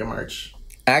Super Mega merch.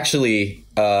 Actually,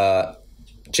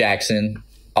 Jackson,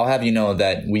 I'll have you know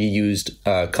that we used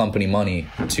company money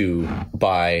to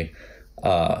buy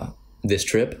this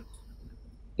trip,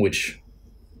 which,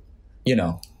 you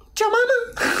know.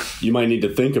 you might need to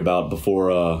think about before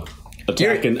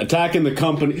attacking the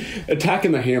company,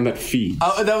 attacking the hand that feeds.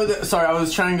 Sorry, I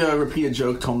was trying to repeat a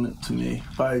joke told to me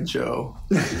by Joe.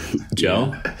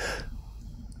 Joe?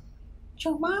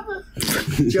 Joe Mama.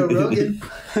 Joe Rogan.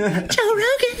 Joe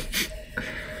Rogan.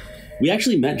 We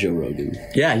actually met Joe Rogan.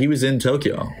 Yeah, he was in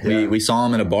Tokyo. Yeah. We saw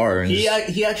him in a bar. And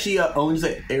he actually owns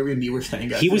the Airbnb we're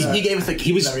staying at. He gave us a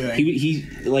key and everything. He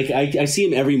like I see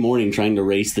him every morning trying to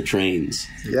race the trains.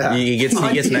 Yeah, he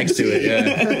gets next to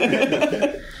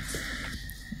it.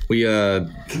 Yeah.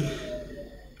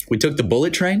 We took the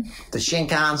bullet train. The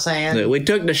Shinkansen. We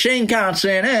took the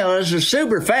Shinkansen. Hell, this is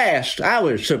super fast. I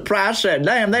was surprised. I said,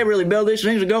 damn, they really build these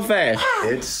things to go fast.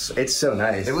 It's so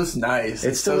nice. It was nice.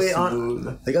 It's so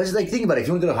smooth. Like I was like thinking about it. If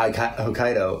you want to go to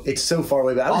Hokkaido, it's so far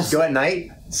away. But I would just go at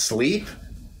night, sleep.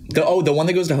 The one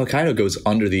that goes to Hokkaido goes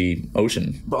under the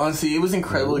ocean. But honestly, it was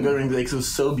incredible to go to Rainbow Lakes. It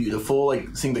was so beautiful,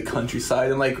 like seeing the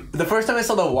countryside. And like the first time I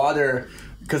saw the water,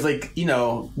 because like,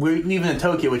 we're even in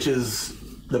Tokyo, which is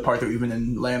the part that we've been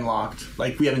in landlocked.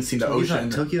 Like we haven't seen the ocean.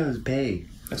 Tokyo is big.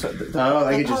 That's what.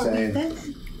 I get you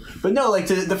saying. But no, like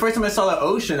the first time I saw the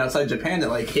ocean outside Japan, it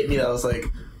like hit me that I was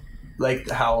like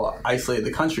how isolated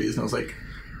the country is, and I was like,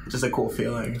 just a cool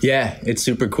feeling. Yeah, it's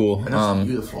super cool. it's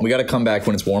beautiful. We got to come back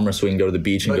when it's warmer so we can go to the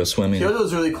beach and go swimming. Kyoto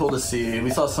was really cool to see. We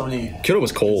saw so many. Kyoto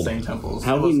was cold. Insane temples.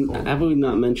 Have we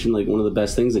not mentioned like one of the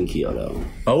best things in Kyoto?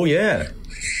 Oh yeah.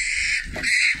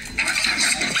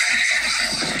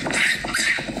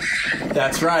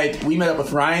 That's right. We met up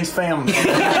with Ryan's family.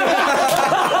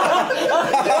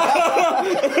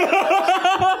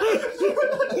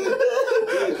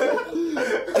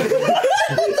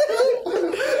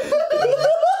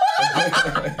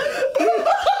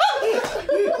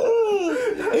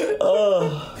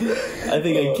 I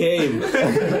think I came.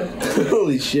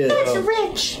 Holy shit. That's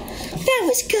rich. That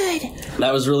was good.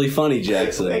 That was really funny,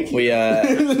 Jackson. We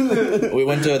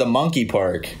went to the monkey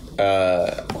park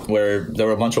where there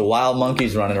were a bunch of wild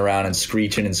monkeys running around and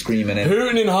screeching and screaming and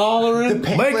hooting and hollering,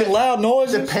 making loud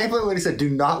noises. The pamphlet lady said, "Do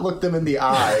not look them in the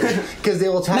eye because they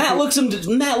will attack."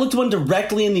 Matt looked one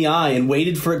directly in the eye and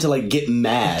waited for it to like get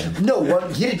mad. No,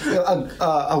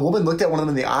 a woman looked at one of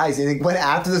them in the eyes and it went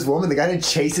after this woman. The guy didn't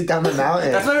chase it down the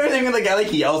mountain. That's my favorite thing when the guy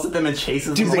like yells at them and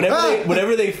chases them. Dude,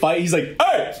 whenever they fight, he's like,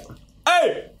 "Hey!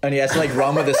 Hey!" And he has to like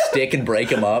run with a stick and break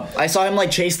him up. I saw him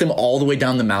like chase them all the way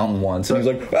down the mountain once. And he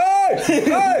was like, "Hey!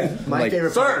 Hey!" My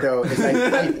favorite part though is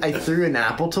I threw an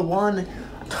apple to one,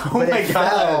 but it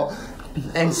fell.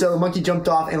 And so the monkey jumped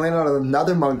off and landed on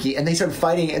another monkey, and they started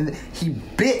fighting. And he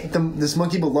bit this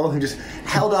monkey below him, just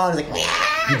held on, like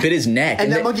he bit his neck, and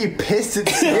that monkey pissed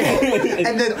itself.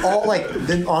 And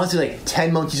then honestly,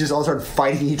 10 monkeys just all started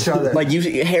fighting each other.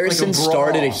 Harrison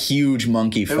started a huge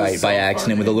monkey fight so by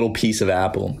accident with a little piece of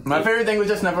apple. My favorite thing was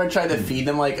just never tried to feed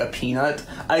them like a peanut.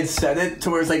 I'd set it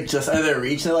to where it's like just out of their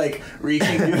reach. They're like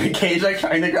reaching through the cage, like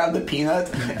trying to grab the peanut,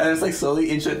 and it's like slowly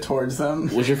inch it towards them.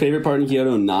 Was your favorite part in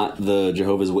Kyoto not the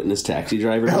Jehovah's Witness taxi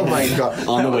driver? Oh my god!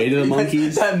 On the way to the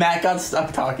monkeys that Matt got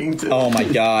stuck talking to. Oh my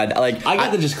god! Like I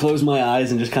got to just close my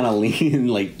eyes and just kind of lean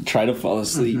and like try to fall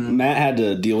asleep. Mm-hmm. Matt had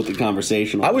to deal with the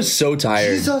conversation. I was so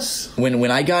tired. Jesus. When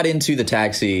I got into the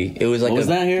taxi, it was like what was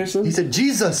that, Harrison? He said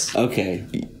Jesus. Okay.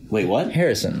 Wait, what?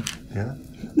 Harrison. Yeah.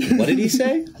 What did he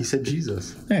say? He said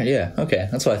Jesus. Yeah, okay.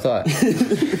 That's what I thought.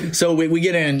 So we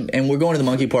get in, and we're going to the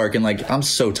monkey park, and, like, I'm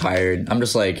so tired. I'm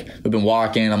just, like, we've been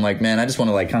walking. I'm like, man, I just want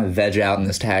to, like, kind of veg out in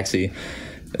this taxi.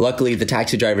 Luckily, the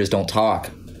taxi drivers don't talk,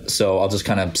 so I'll just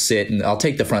kind of sit, and I'll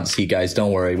take the front seat, guys.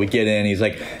 Don't worry. We get in. He's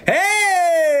like,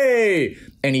 hey!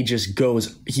 And he just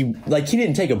goes, he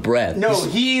didn't take a breath. No,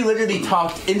 he literally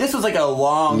talked, and this was like a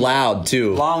loud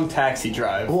too. Long taxi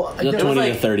drive. Well, 20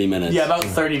 to 30 minutes. Yeah, about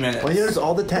 30 minutes. Well, you notice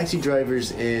all the taxi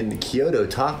drivers in Kyoto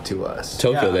talk to us.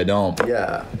 Tokyo, they don't.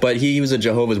 Yeah. But he was a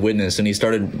Jehovah's Witness, and he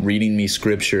started reading me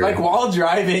scripture. Like, while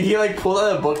driving, he, like, pulled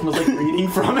out a book and was, like, reading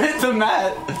from it to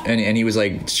Matt. And he was,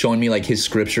 like, showing me, like, his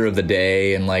scripture of the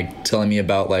day and, like, telling me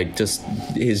about, like, just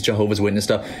his Jehovah's Witness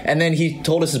stuff. And then he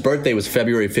told us his birthday was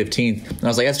February 15th. And I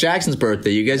was like, that's Jackson's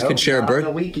birthday. You guys could share a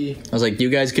birthday. I was like, you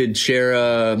guys could share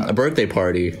a birthday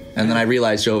party. And then I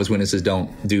realized Jehovah's Witnesses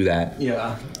don't do that.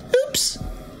 Yeah. Oops.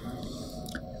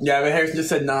 Yeah, but Harrison just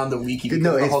said not on the wiki because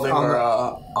the whole thing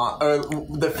or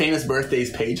the famous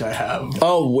birthdays page I have.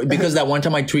 Oh, because that one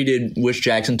time I tweeted "Wish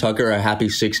Jackson Tucker a happy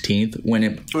 16th"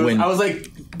 when I was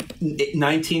like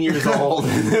 19 years old.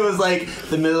 It was like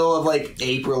the middle of like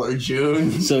April or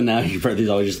June. So now your birthday's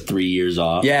always just 3 years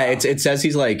off. Yeah, it says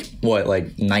he's like what,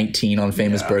 like 19 on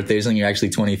famous birthdays, and you're actually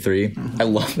 23. Mm-hmm. I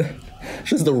love that.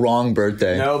 It's just the wrong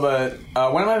birthday. No, but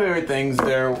one of my favorite things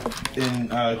there in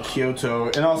Kyoto,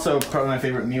 and also probably my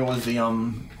favorite meal was the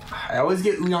I always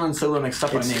get udon and soba mixed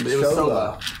up my name, but it was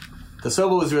soba. The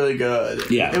soba was really good.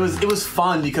 Yeah, it was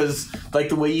fun because like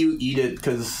the way you eat it,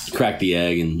 because crack the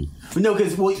egg and. No,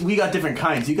 because we got different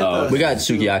kinds. We got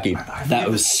sukiyaki.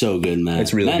 That was so good, man.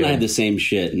 It's really Matt good. and I had the same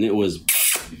shit, and it was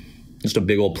just a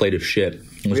big old plate of shit.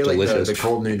 It was delicious. Like the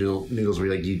cold noodles where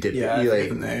like you dip you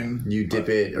dip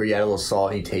it, or you add a little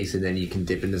salt and you taste it, and then you can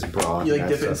dip in this broth. You like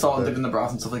dip it in salt and dip in the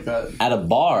broth and stuff like that. At a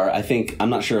bar, I think,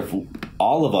 I'm not sure if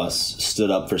all of us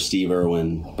stood up for Steve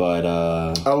Irwin, but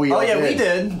we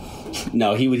did.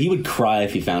 No, he would cry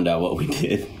if he found out what we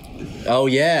did. Oh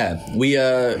yeah, we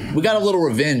got a little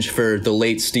revenge for the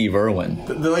late Steve Irwin.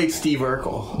 The late Steve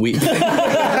Urkel. We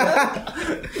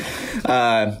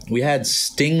had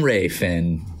stingray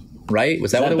fin, right?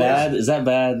 Was that what it was? Is that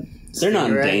bad? They're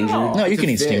not in danger. No, you can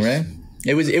eat stingray.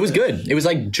 It was good. It was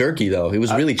like jerky though. It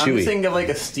was really chewy. I'm just thinking of like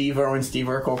a Steve Irwin, Steve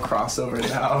Urkel crossover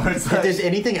now. If there's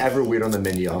anything ever weird on the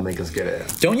menu, I'll make us get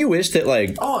it. Don't you wish that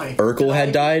like Urkel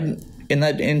had died in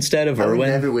that instead of Irwin? I would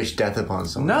never wish death upon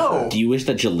someone. No. Do you wish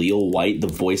that Jaleel White, the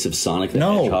voice of Sonic the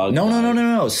Hedgehog?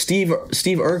 No. Steve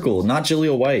Urkel, not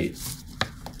Jaleel White.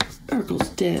 Urkel's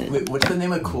dead. Wait, what's the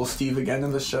name of Cool Steve again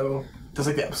in the show? There's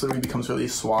like the episode where he becomes really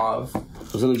suave.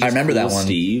 Wasn't it just I remember Cool that one.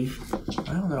 Steve?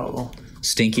 I don't know.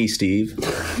 Stinky Steve.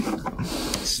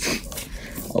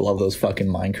 I love those fucking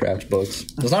Minecraft books.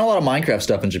 There's not a lot of Minecraft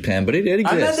stuff in Japan, but it I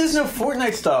bet exists. there's no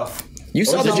Fortnite stuff. You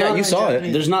saw you saw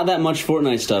it. There's not that much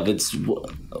Fortnite stuff. It's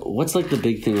what's like the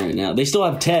big thing right now. They still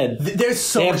have Ted. There's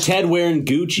so they have much. Ted wearing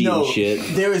Gucci and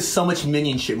shit. There is so much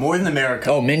Minion shit, more than America.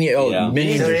 Oh,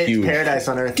 Minions are huge. Paradise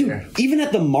on Earth here. Even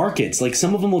at the markets, like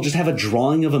some of them will just have a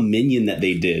drawing of a minion that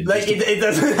they did. Like it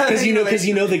doesn't Because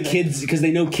you know the kids, because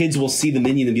they know kids will see the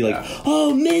minion and be like,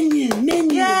 "Oh, minion!"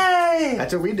 Yay!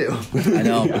 That's what we do. I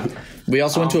know. We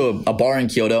also went to a bar in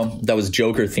Kyoto that was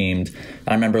Joker themed.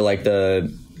 I remember like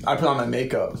I put on my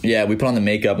makeup. Yeah, we put on the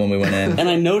makeup when we went in. And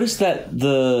I noticed that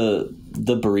the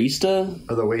barista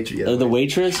or the waitress, or the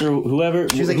waitress or whoever,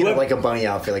 she was like in like a bunny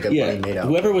outfit, like a bunny made out.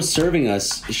 Whoever was serving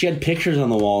us, she had pictures on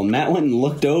the wall. And Matt went and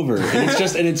looked over,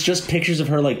 and it's just pictures of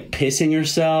her like pissing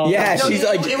herself. Yeah, No, she's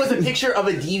like it was a picture of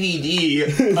a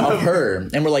DVD of her,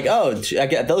 and we're like, oh,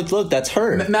 look, that's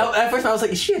her. At first, I was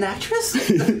like, is she an actress?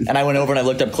 And I went over and I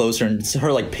looked up closer, and it's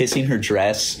her like pissing her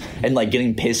dress and like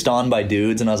getting pissed on by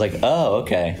dudes, and I was like, oh,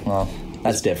 okay, well,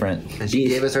 that's different. And she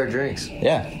gave us our drinks.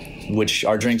 Yeah. Which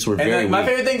our drinks were And very my weak.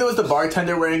 favorite thing though was the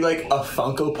bartender wearing like a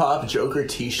Funko Pop Joker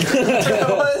T-shirt.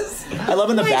 I love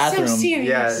in the bathroom. So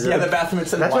yeah, the bathroom.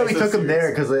 That's why we took him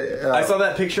there because I saw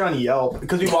that picture on Yelp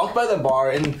because we walked by the bar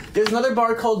and there's another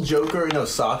bar called Joker in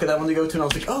Osaka that I wanted to go to and I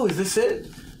was like, oh, is this it?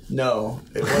 No,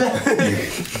 it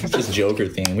wasn't. It's just Joker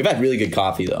theme. We've had really good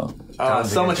coffee though.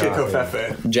 So much good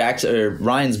kofefe.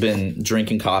 Ryan's been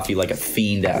drinking coffee like a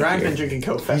fiend out Ryan's here. been drinking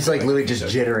kofefe. He's like literally just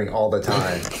jittering all the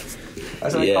time.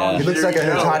 Yeah. He looks like a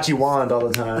Hitachi wand all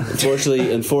the time.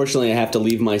 Unfortunately, I have to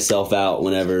leave myself out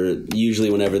usually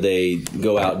whenever they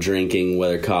go out drinking,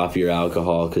 whether coffee or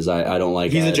alcohol, because I don't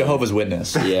like. He's either. a Jehovah's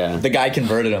Witness. Yeah, the guy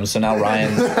converted him, so now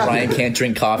Ryan can't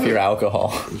drink coffee or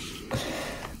alcohol.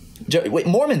 Wait,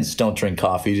 Mormons don't drink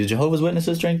coffee. Do Jehovah's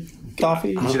Witnesses drink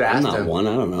coffee? You should ask I'm not him. one.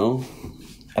 I don't know.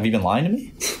 Have you been lying to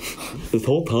me this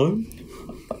whole time?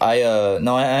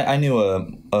 I knew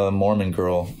a Mormon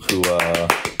girl who.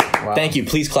 Wow. Thank you.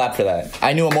 Please clap for that.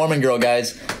 I knew a Mormon girl,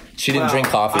 guys. She didn't drink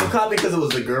coffee. I'm clapping because it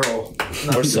was a girl.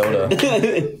 Or soda.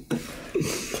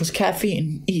 Because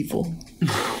caffeine, evil.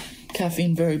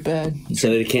 Caffeine, very bad.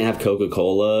 So they can't have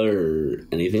Coca-Cola or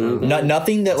anything like that?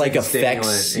 Nothing that like a affects...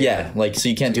 stimulant, Yeah, like so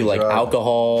you can't do like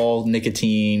alcohol,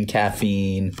 nicotine,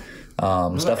 caffeine,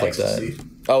 stuff like that.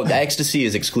 Oh, the ecstasy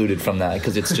is excluded from that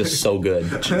because it's just so good.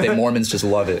 The Mormons just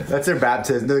love it. That's their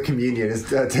baptism. Their communion is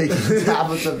taking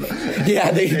tablets of.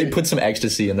 Yeah, they put some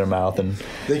ecstasy in their mouth and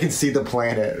they can see the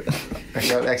planet.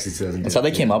 Ecstasy doesn't. That's how they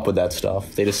came up with that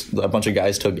stuff. A bunch of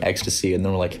guys took ecstasy and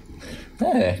then were like,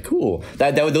 "Hey, cool."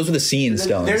 Those were the seeing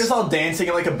stones. They're just all dancing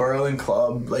in like a Berlin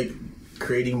club, like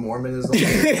creating Mormonism.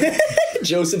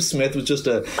 Joseph Smith was just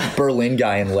a Berlin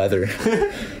guy in leather.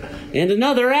 And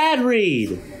another ad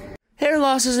read. Hair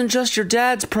loss isn't just your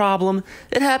dad's problem.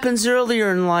 It happens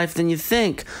earlier in life than you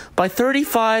think. By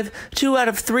 35, 2 out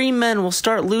of 3 men will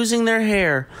start losing their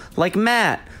hair. Like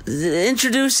Matt.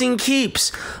 Introducing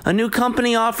Keeps, a new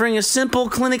company offering a simple,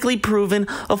 clinically proven,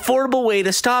 affordable way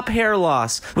to stop hair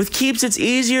loss. With Keeps, it's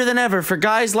easier than ever for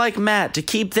guys like Matt to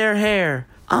keep their hair.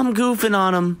 I'm goofing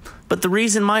on him, but the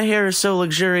reason my hair is so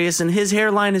luxurious and his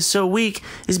hairline is so weak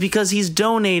is because he's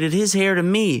donated his hair to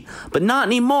me. But not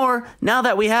anymore, now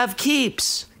that we have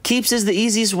Keeps. Keeps is the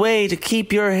easiest way to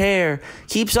keep your hair.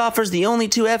 Keeps offers the only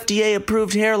 2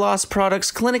 FDA-approved hair loss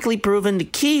products clinically proven to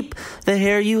keep the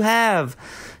hair you have.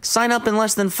 Sign up in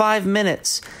less than 5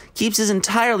 minutes. Keeps is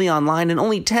entirely online and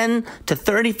only $10 to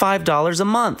 $35 a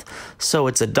month. So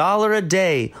it's $1 a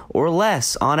day or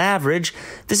less on average.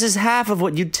 This is half of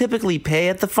what you'd typically pay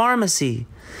at the pharmacy.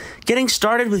 Getting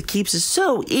started with Keeps is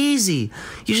so easy.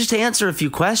 You just answer a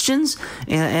few questions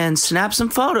and snap some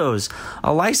photos.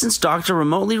 A licensed doctor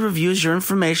remotely reviews your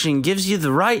information and gives you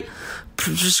the right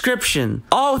prescription,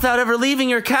 all without ever leaving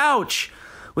your couch.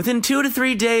 Within 2 to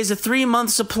 3 days, a 3-month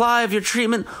supply of your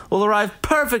treatment will arrive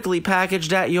perfectly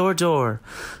packaged at your door.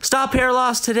 Stop hair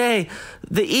loss today,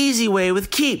 the easy way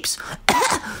with Keeps.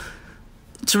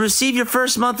 To receive your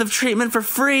first month of treatment for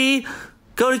free,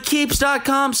 go to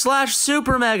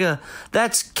keeps.com/supermega.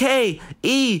 That's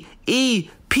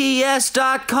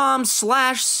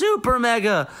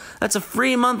KEEPS.com/supermega. That's a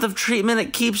free month of treatment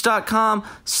at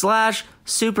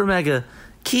keeps.com/supermega.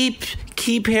 Keep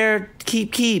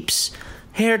Keeps.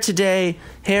 Hair today,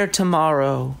 hair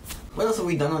tomorrow. What else have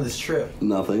we done on this trip?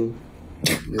 Nothing.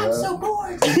 I'm so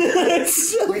bored.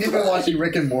 We've been watching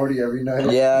Rick and Morty every night.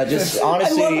 Yeah, just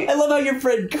honestly. I love how your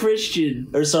friend Christian,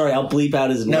 or sorry, I'll bleep out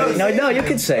his name. No, you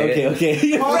can say it. Okay.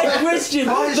 Your friend Christian,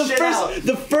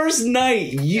 the first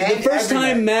night, the first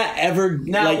time Matt ever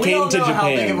now, we came don't to know Japan.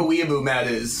 how big of a weeaboo Matt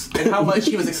is, and how much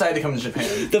he was excited to come to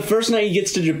Japan. The first night he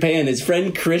gets to Japan, his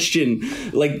friend Christian,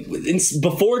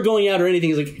 before going out or anything,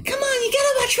 he's like, Come on, you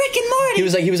gotta watch Rick and Morty. He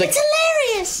was like, it's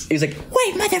hilarious. He was like,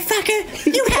 wait, motherfucker,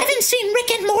 you haven't seen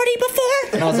Rick and Morty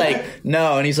before? and I was like,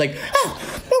 no, and he's like,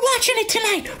 Oh, we're watching it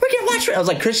tonight. We're gonna watch it. I was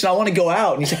like, Christian, I want to go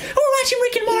out, and he's like, We're watching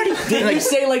Rick and Morty. Did you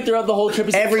say throughout the whole trip?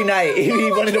 He's every night he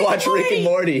wanted to watch Rick and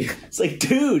Morty. It's like,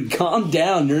 dude, calm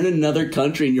down. You're in another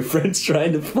country, and your friend's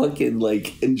trying to fucking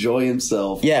enjoy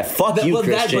himself. Yeah, fuck you,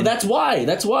 Christian. But that's why.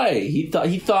 That's why he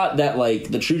thought that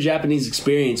the true Japanese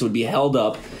experience would be held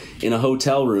up in a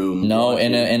hotel room. No,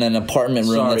 in an apartment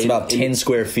room that's about 10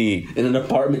 square feet. In an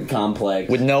apartment complex.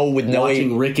 With no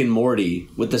watching Rick and Morty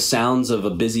with the sounds of a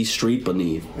busy street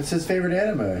beneath. It's his favorite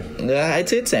anime. Yeah,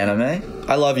 it's anime.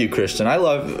 I love you, Christian. I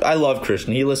love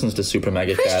Christian. He listens to Super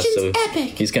Mega Cast, so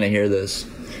epic. He's gonna hear this.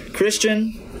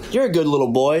 Christian, you're a good little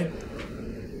boy.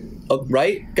 Oh,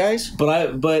 right, guys?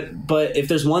 But if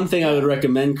there's one thing I would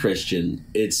recommend, Christian,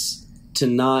 it's to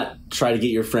not try to get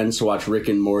your friends to watch Rick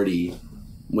and Morty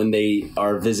when they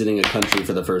are visiting a country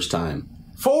for the first time.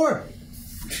 4.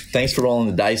 Thanks for rolling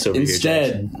the dice over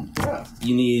Instead, here, Jackson.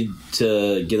 you need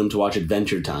to get them to watch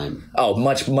Adventure Time. Oh,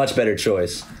 much better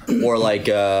choice. Or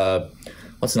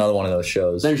what's another one of those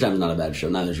shows? Adventure Time is not a bad show.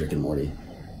 Neither is Rick and Morty.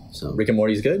 So Rick and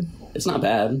Morty's good? It's not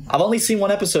bad. I've only seen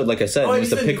one episode, like I said. Oh, It was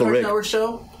the the Pickle Cartoon Rick. Network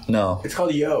show? No. It's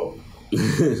called Yo.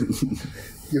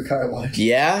 Yokai Watch.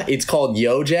 Yeah, it's called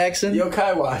Yo, Jackson.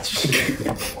 Yokai Watch.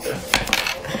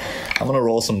 I'm gonna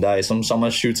roll some dice. I'm gonna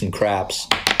shoot some craps.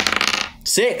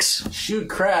 6. Shoot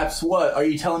craps. What? Are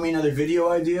you telling me another video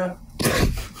idea?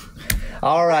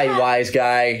 All right, wise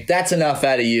guy. That's enough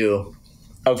out of you.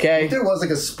 Okay. If there was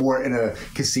a sport in a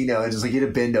casino and just you had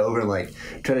to bend over and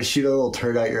try to shoot a little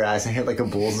turd out your ass and hit a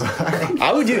bullseye.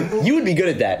 You would be good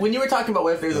at that. When you were talking about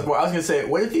what if there's a sport, I was gonna say,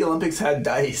 what if the Olympics had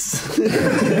dice?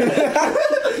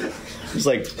 It's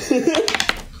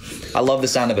I love the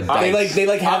sound of a dice. They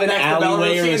have an next, the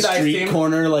alleyway or a Belarusian dice street team.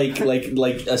 corner, like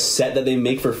a set that they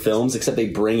make for films, except they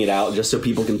bring it out just so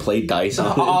people can play dice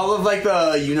on it. All of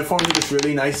the uniforms of this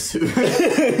really nice suit.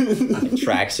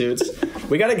 Tracksuits.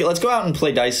 Let's go out and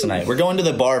play dice tonight. We're going to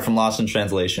the bar from Lost in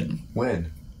Translation.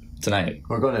 When? Tonight.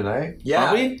 We're going tonight? Yeah.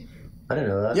 Aren't we? I didn't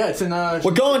know that. Yeah, it's in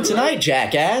We're going tonight,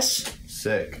 jackass.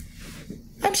 Sick.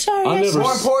 I'm sorry.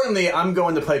 More importantly, I'm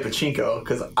going to play pachinko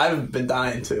because I've been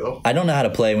dying to. I don't know how to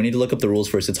play. We need to look up the rules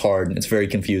first. It's hard. It's very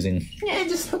confusing. Yeah,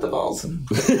 just put the balls in.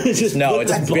 It's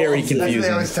very confusing. That's what they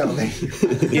always tell me.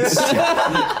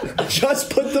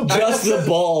 Just put the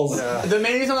balls. Yeah. The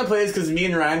main reason I play is because me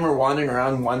and Ryan were wandering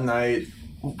around one night.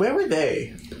 Where were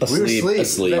they? Asleep. We were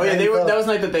asleep. Oh yeah, that was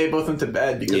the night that they both went to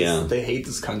bed because they hate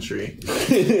this country.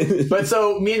 But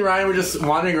so me and Ryan were just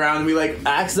wandering around and we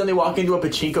accidentally walk into a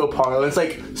pachinko parlor.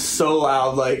 It's so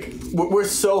loud. We're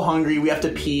so hungry. We have to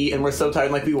pee and we're so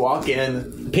tired. We walk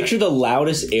in. Picture the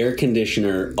loudest air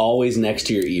conditioner always next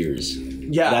to your ears.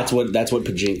 Yeah, that's what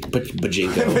bajinko.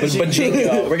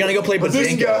 Bajinko. We're gonna go play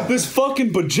bajinko. This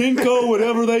fucking bajinko,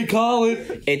 whatever they call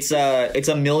it. It's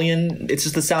a million. It's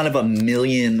just the sound of a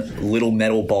million little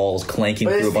metal balls clanking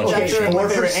through a bunch of machines.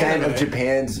 4% of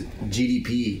Japan's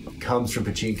GDP comes from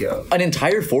pachinko. An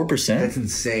entire 4%. That's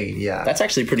insane. Yeah, that's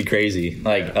actually pretty crazy.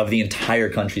 Of the entire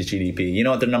country's GDP. You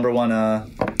know what their number one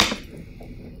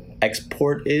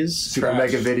export is? Super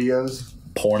Mega videos.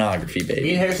 Pornography, baby. Me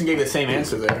and Harrison gave the same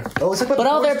answer there. Oh, let's talk about but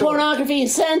all their pornography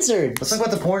is censored. Let's talk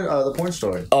about the porn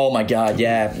story. Oh my god,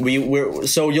 yeah.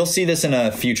 So you'll see this in a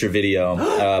future video.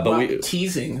 But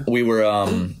teasing. We were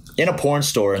in a porn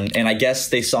store, and I guess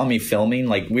they saw me filming.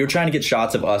 We were trying to get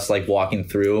shots of us walking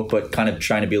through, but kind of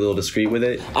trying to be a little discreet with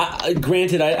it.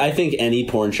 Granted, I think any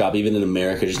porn shop, even in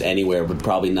America, just anywhere, would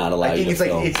probably not allow you to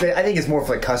film. I think it's more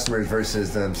for customers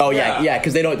versus them. Oh yeah,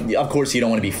 because they don't. Of course, you don't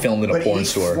want to be filmed in a porn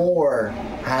store. But each floor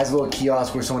has a little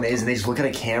kiosk where someone is, and they just look at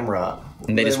a camera.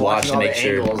 And they just watch to make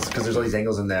sure. Because there's all these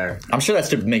angles in there. I'm sure that's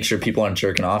to make sure people aren't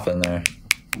jerking off in there.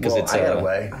 Because I got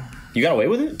away. You got away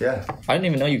with it? Yeah. I didn't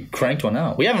even know you cranked one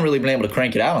out. We haven't really been able to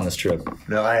crank it out on this trip.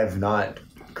 No, I have not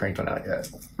cranked one out yet.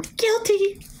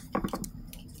 Guilty.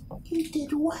 You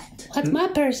did what? That's my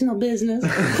personal business.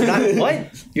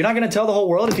 What? You're not going to tell the whole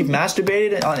world if you've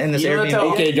masturbated in this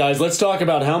Airbnb? Okay, guys, let's talk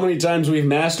about how many times we've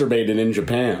masturbated in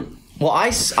Japan. Well,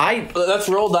 let's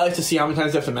roll dice to see how many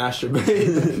times you have to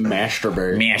masturbate.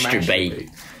 Masturbate. Masturbate.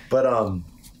 But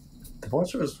the porn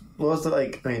store was What was the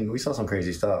like? I mean, we saw some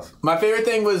crazy stuff. My favorite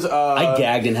thing was I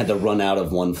gagged and had to run out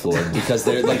of one floor because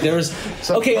there was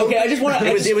okay. I just want to.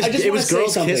 It was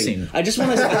girls something. kissing. I just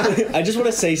want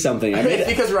to say something. It's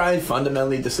because Ryan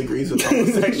fundamentally disagrees with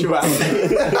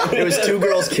homosexuality. It was two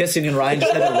girls kissing and Ryan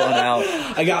just had to run out.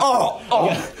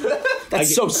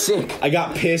 That's so sick. I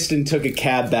got pissed and took a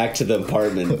cab back to the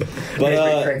apartment. But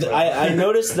I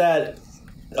noticed that.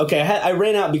 Okay, I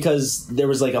ran out because there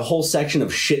was like a whole section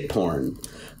of shit porn.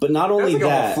 But not only like a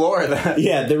that, whole floor of that.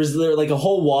 Yeah, there was like a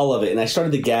whole wall of it, and I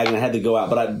started to gag and I had to go out.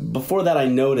 But before that, I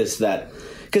noticed that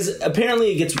because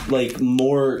apparently it gets like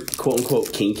more quote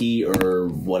unquote kinky or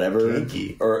whatever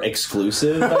or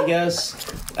exclusive, I guess,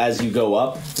 as you go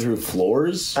up through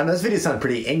floors. I know this video sounds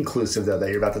pretty inclusive though that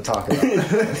you're about to talk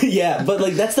about. Yeah, but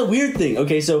like that's the weird thing.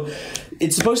 Okay, so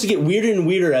it's supposed to get weirder and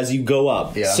weirder as you go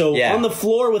up. Yeah. So on the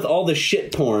floor with all the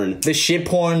shit porn,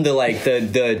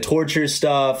 the torture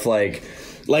stuff, like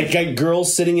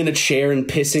girls sitting in a chair and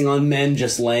pissing on men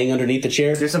just laying underneath the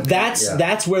chair.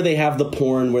 That's where they have the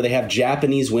porn where they have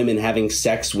Japanese women having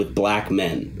sex with black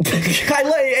men.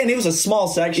 And it was a small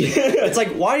section. It's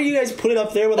like, why do you guys put it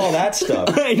up there with all that stuff?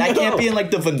 That can't be in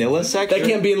like the vanilla section. That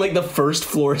can't be in like the first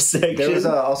floor section. There was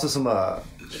also some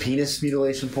penis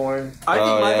mutilation porn. I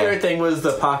think my favorite thing was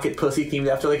the pocket pussy themed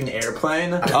after like an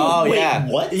airplane. Oh, Wait, yeah.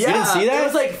 What? You didn't see that? It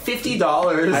was like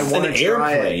 $50. I want An to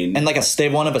try it. airplane. And like they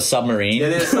have one of a submarine. Yeah,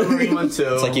 they had a submarine one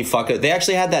too. It's like you fuck it. They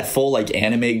actually had that full like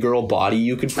anime girl body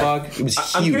you could fuck. It was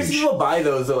huge. I'm curious if people buy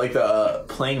those, like the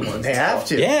plain ones. They have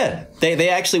to. Yeah. They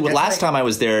actually, last time I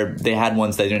was there, they had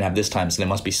ones they didn't have this time, so they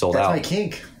must be sold out. That's my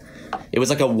kink. It was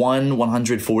like a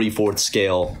 1/144th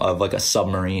scale of like a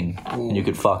submarine, and you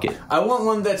could fuck it. I want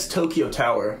one that's Tokyo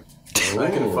Tower.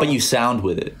 But you sound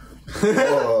with it.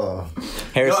 Harrison's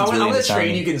I really want into a train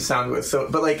sounding. you can sound with. So,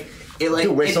 but like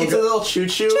it's a little choo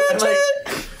choo.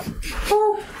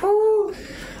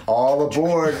 All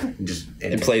aboard.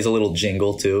 It plays a little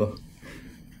jingle too.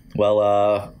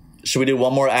 Well, should we do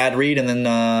one more ad read and then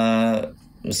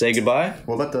say goodbye?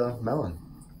 What about the melon?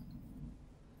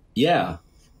 Yeah.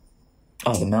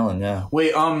 Oh, the melon, yeah.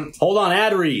 Wait, hold on,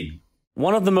 ad read.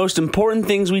 One of the most important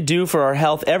things we do for our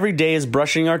health every day is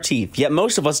brushing our teeth, yet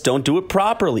most of us don't do it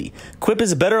properly. Quip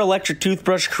is a better electric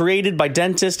toothbrush created by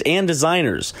dentists and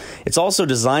designers. It's also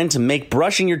designed to make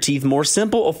brushing your teeth more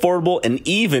simple, affordable, and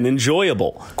even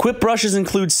enjoyable. Quip brushes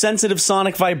include sensitive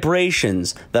sonic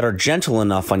vibrations that are gentle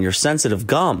enough on your sensitive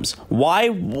gums. Why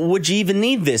would you even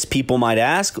need this, people might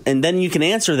ask? And then you can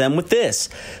answer them with this.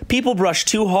 People brush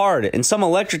too hard, and some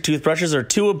electric toothbrushes are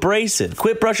too abrasive.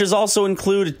 Quip brushes also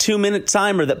include a 2-minute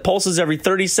timer that pulses every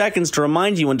 30 seconds to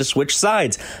remind you when to switch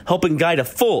sides, helping guide a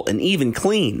full and even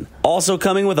clean. Also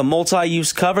coming with a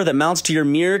multi-use cover that mounts to your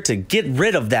mirror to get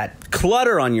rid of that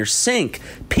clutter on your sink.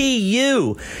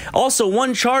 PU. Also,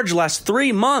 one charge lasts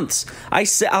 3 months.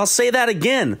 I'll say that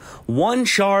again. One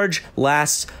charge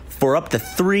lasts for up to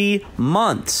 3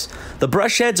 months. The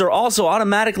brush heads are also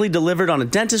automatically delivered on a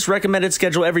dentist-recommended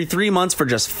schedule every 3 months for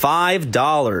just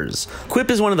 $5.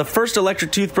 Quip is one of the first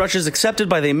electric toothbrushes accepted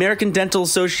by the American Dental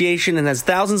Association and has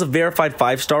thousands of verified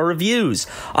 5-star reviews.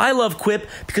 I love Quip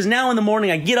because now in the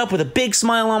morning I get up with a big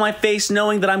smile on my face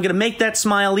knowing that I'm going to make that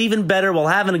smile even better while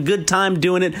having a good time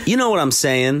doing it. You know what I'm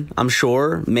saying, I'm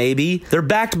sure, maybe. They're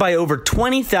backed by over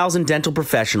 20,000 dental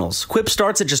professionals. Quip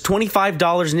starts at just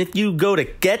 $25, and if you go to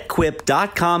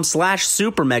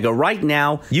getquip.com/supermega right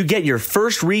now, you get your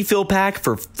first refill pack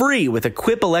for free with a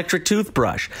Quip electric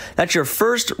toothbrush. That's your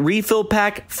first refill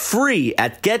pack free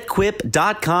at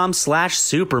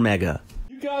getquip.com/supermega.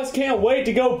 You guys can't wait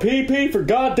to go pee-pee for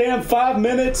goddamn 5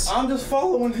 minutes? I'm just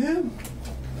following him.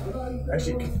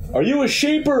 Are you a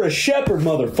sheep or a shepherd,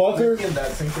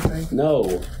 motherfucker?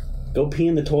 No. Go pee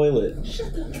in the toilet.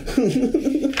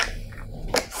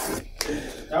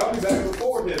 I'll be back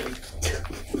before him.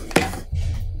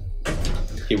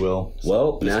 He will.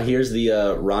 Well, now here's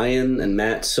the Ryan and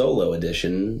Matt solo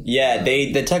edition. Yeah,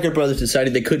 the Tucker brothers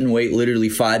decided they couldn't wait literally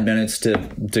 5 minutes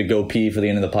to go pee for the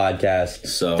end of the podcast.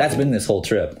 So that's been this whole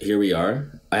trip. Here we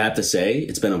are. I have to say,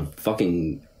 it's been a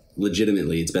fucking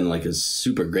legitimately, it's been like a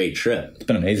super great trip. It's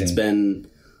been amazing. It's been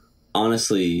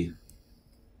honestly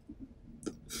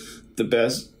the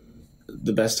best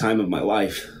time of my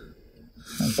life.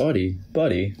 Oh,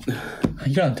 buddy,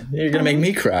 you're gonna make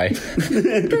me cry.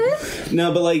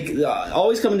 No, but like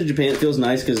always coming to Japan, it feels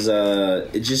nice because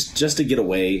just to get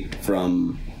away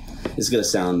from. It's gonna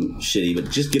sound shitty,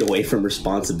 but just get away from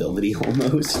responsibility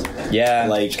almost. Yeah,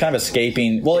 like kind of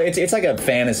escaping. Well, it's like a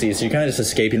fantasy, so you're kind of just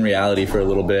escaping reality for a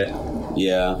little bit.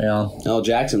 Yeah. Oh,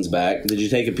 Jackson's back. Did you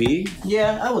take a pee?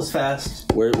 Yeah, I was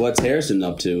fast. What's Harrison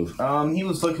up to? He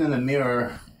was looking in the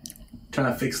mirror.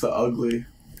 trying to fix the ugly.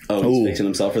 Oh, he's fixing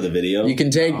himself for the video? You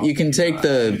can take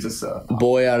the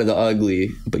boy out of the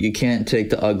ugly, but you can't take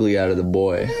the ugly out of the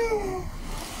boy.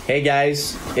 Hey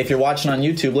guys, if you're watching on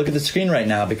YouTube, look at the screen right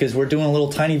now because we're doing a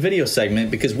little tiny video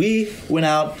segment because we went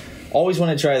out, always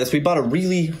wanted to try this. We bought a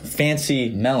really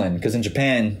fancy melon because in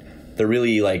Japan, they're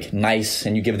really like nice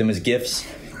and you give them as gifts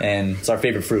and it's our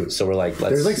favorite fruit. So we're like,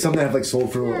 let's... There's like some that have like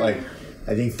sold for like,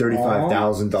 I think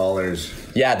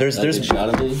 $35,000. Yeah, there's... shot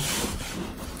of me.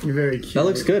 You're very cute. That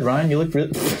looks good, Ryan. You look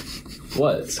really...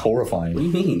 What? It's horrifying. What do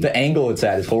you mean? The angle it's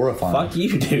at is horrifying. Fuck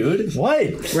you, dude.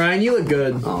 What? Ryan, you look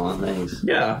good. Oh, thanks.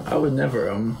 Yeah, I would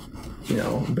never,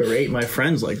 berate my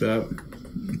friends like that.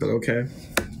 But okay.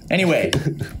 Anyway,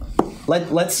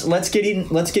 let's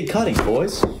get cutting,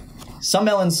 boys. Some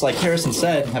melons, like Harrison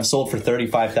said, have sold for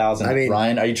 $35,000. I mean,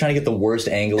 Ryan, are you trying to get the worst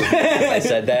angle if I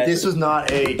said that? This was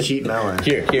not a cheap melon.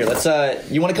 Here, let's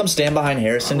you want to come stand behind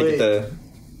Harrison to get the...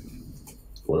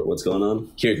 What's going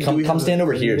on? Here, come stand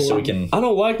over here so we can... I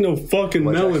don't like no fucking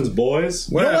melons,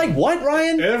 boys. You don't like what,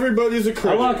 Ryan? Everybody's a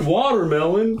critic. I like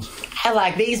watermelon. I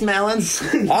like these melons.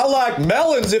 I like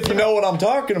melons, if you know what I'm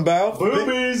talking about.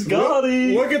 Boobies,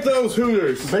 Gotti. Look at those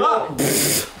hooters.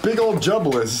 Big old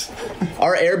jubblers.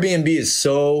 Our Airbnb is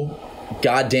so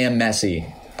goddamn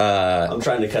messy. I'm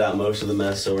trying to cut out most of the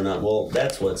mess so we're not... Well,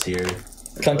 that's what's here.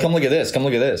 Come look at this. Come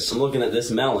look at this. I'm looking at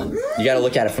this melon. You got to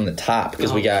look at it from the top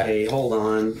because we got... Okay, hold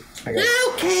on.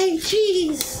 Okay,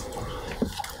 jeez.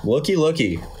 Looky.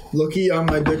 Looky on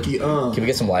my dookie. Can we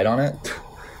get some light on it?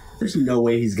 There's no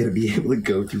way he's going to be able to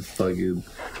go through fucking...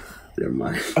 Never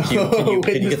mind. Can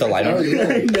you get the light on it?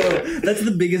 I know. That's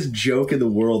the biggest joke in the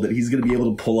world, that he's going to be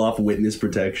able to pull off witness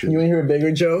protection. You want to hear a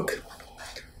bigger joke?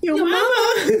 Yo,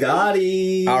 mama!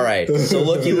 Gotti! All right, so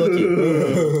looky.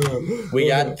 We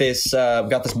got this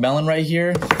melon right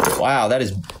here. Wow, that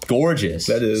is gorgeous.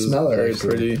 That is very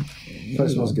pretty. It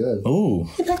smells good. Ooh.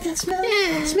 You like that smell?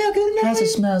 Yeah. Smell good enough? How's it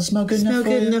smell? Smell good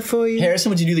enough for you? Harrison,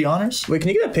 would you do the honors? Wait, can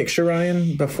you get a picture,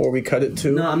 Ryan, before we cut it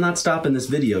too? No, I'm not stopping this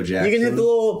video, Jack. You can hit the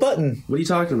little button. What are you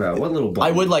talking about? What little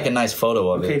button? I would like a nice photo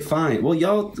of it. Okay, fine. Well,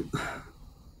 y'all...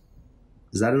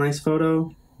 Is that a nice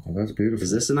photo? Oh, that's beautiful.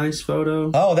 Is this a nice photo?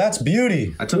 Oh, that's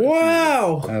beauty. I took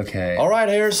Wow. Okay. All right,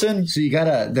 Harrison. So you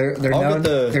gotta...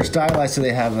 They're stylized so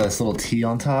they have this little T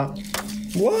on top.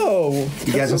 Whoa.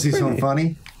 You guys want to see something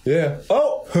funny? Yeah.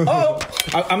 Oh.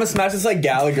 I'm gonna smash this like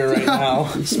Gallagher right now.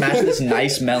 Smash this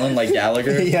nice melon like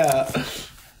Gallagher. Yeah.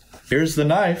 Here's the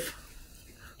knife.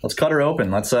 Let's cut her open.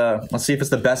 Let's see if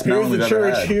it's the best melon we've ever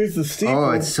had. Here's the steeple.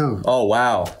 Oh, it's so... Oh,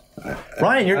 wow.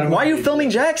 Ryan, why are you filming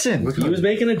Jackson? He was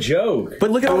making a joke.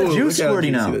 But look at all the juice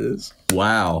squirting out.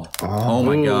 Wow. Oh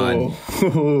my god.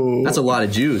 That's a lot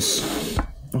of juice.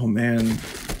 Oh man.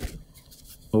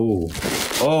 Oh.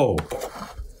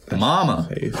 Mama.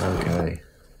 Okay.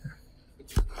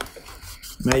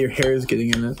 Matt, your hair is getting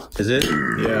in it. Is it?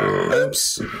 Yeah.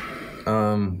 Oops.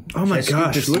 Oh my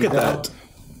gosh, look at that.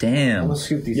 Damn. Let's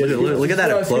scoop these. Yeah, look at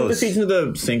that up Scoop the close. seeds into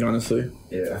the sink, honestly.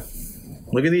 Yeah.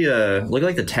 Look at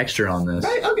the texture on this.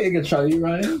 Okay, good try, you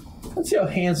Ryan. Let's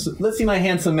see my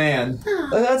handsome man.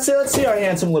 Let's see our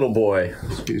handsome little boy.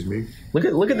 Excuse me. Look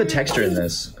at the texture in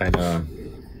this. I know.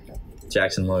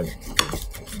 Jackson, look.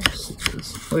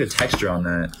 Look at the texture on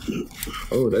that.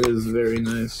 Oh, that is very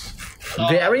nice.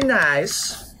 Very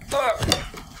nice.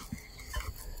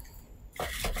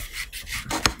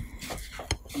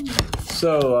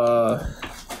 So,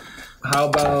 how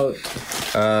about...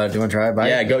 do you want to try a bite?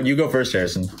 Yeah, you go first,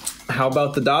 Harrison. How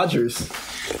about the Dodgers?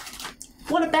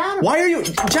 What about him? Why are you...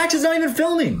 Jackson's not even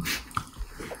filming.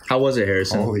 How was it,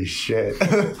 Harrison? Holy shit.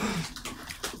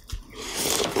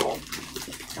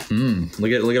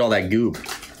 Look at all that goop.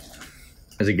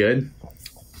 Is it good?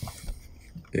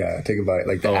 Yeah, take a bite.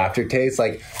 Like the aftertaste,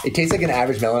 like it tastes like an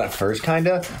average melon at first,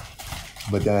 kinda,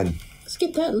 but then Let's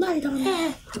get that light on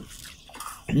that.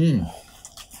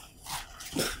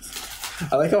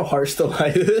 I like how harsh the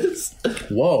light is.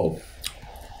 Whoa.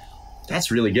 That's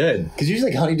really good. because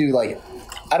usually like honeydew, like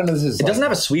I don't know, this is It doesn't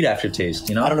have a sweet aftertaste,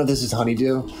 you know? I don't know if this is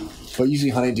honeydew, but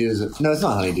usually honeydew is no, it's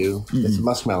not honeydew. It's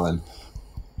muskmelon.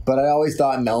 But I always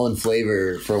thought melon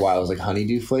flavor for a while was like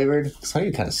honeydew flavored. Because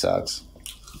honeydew kind of sucks.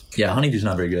 Yeah, honeydew's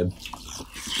not very good.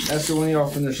 That's the one y'all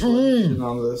finish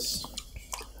on this.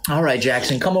 All right,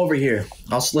 Jackson, come over here.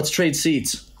 Let's trade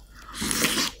seats.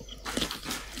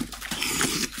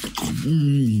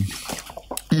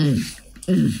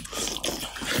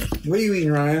 What are you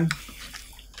eating, Ryan?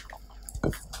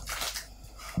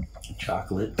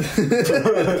 Chocolate.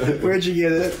 Where'd you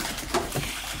get it?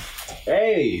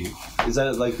 Hey! Is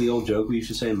that like the old joke we used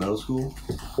to say in middle school?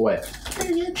 What?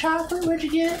 Where'd you get chocolate? Where'd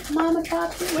you get it? Mama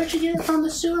chocolate? Where'd you get it from the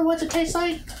sewer? What's it taste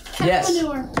like? Yes.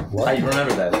 Manure. How you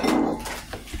remember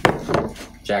that?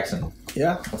 Jackson.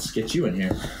 Yeah. Let's get you in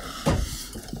here.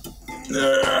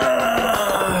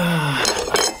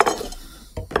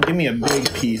 Give me a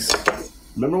big piece.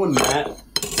 Remember when Matt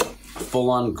full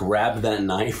on grabbed that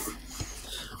knife?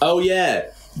 Oh yeah,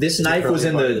 this knife was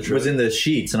in the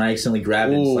sheets, and I accidentally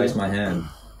grabbed it and sliced my hand.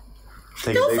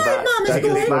 Take a big bite. Take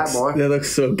a big bite, boy. That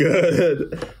looks so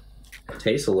good.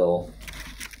 Tastes a little.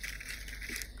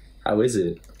 How is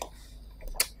it?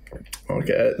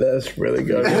 Okay, that's really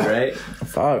good. Right?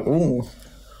 Fuck. Ooh.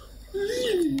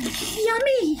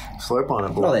 Yummy. Slurp on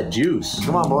it, boy. All that juice.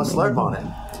 Come on, boy. Slurp on it.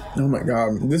 Oh my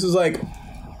god. This is like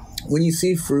when you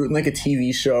see fruit in like a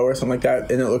TV show or something like that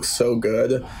and it looks so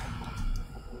good.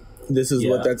 This is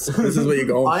what you're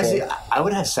going Honestly, for. I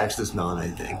would have sex with this melon, I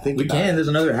think. We can. There's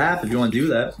another half if you want to do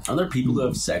that. Are there people who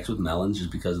have sex with melons just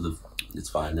because of the... It's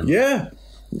fine. Yeah.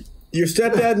 Your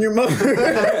stepdad and your mother.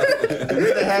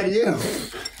 They had you.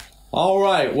 All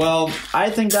right. Well, I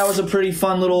think that was a pretty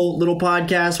fun little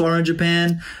podcast while we're in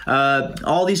Japan.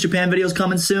 All these Japan videos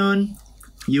coming soon.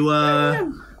 You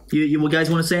guys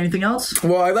want to say anything else?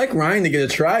 Well, I'd like Ryan to get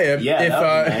to try it. Yeah, that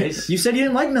would be nice. You said you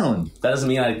didn't like melon. That doesn't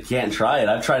mean I can't try it.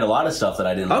 I've tried a lot of stuff that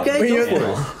I didn't like. Okay, go for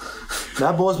it.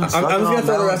 That boy's been I'm just going to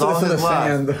throw the rest of this in the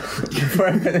sand sand before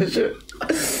I finish it.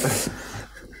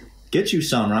 Get you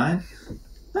some, Ryan.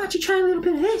 Why don't you try a little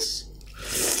bit of this?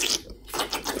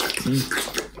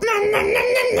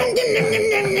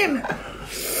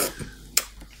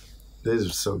 This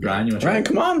is so good. Ryan, you want to try Ryan, it?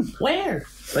 come on. Where?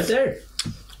 Right there.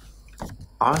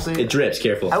 Honestly, It drips.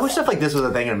 Careful. I wish stuff like this was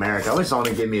a thing in America. I wish someone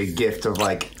would give me a gift of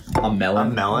like A melon. a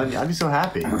melon. I'd be so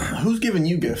happy. Who's giving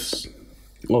you gifts?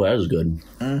 Oh, that was good.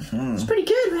 It's pretty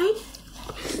good, right?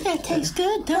 That tastes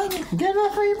good, don't it? Good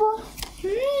enough for you, boy?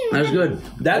 That was good.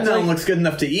 That melon looks good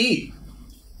enough to eat.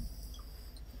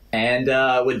 And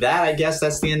with that, I guess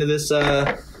that's the end of this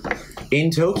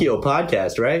In Tokyo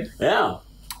podcast, right? Yeah.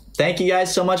 Thank you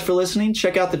guys so much for listening.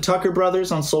 Check out the Tucker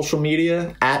Brothers on social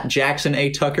media at Jackson A.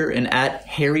 Tucker and at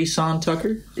Harry-san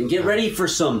Tucker. And get ready for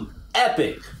some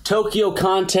epic Tokyo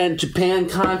content, Japan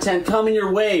content coming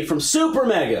your way from Super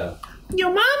Mega.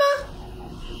 Your mama?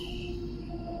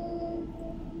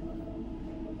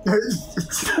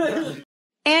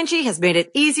 Angie has made it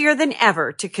easier than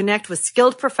ever to connect with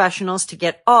skilled professionals to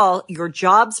get all your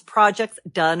jobs projects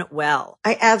done well.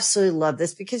 I absolutely love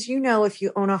this because, you know, if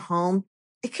you own a home,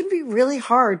 it can be really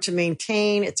hard to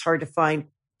maintain. It's hard to find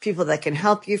people that can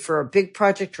help you for a big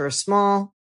project or a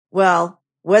small. Well,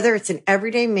 whether it's in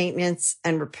everyday maintenance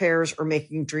and repairs or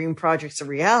making dream projects a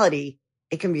reality,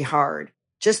 it can be hard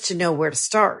just to know where to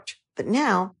start. But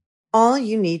now all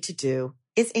you need to do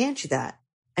is Angie that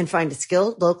and find a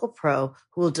skilled local pro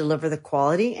who will deliver the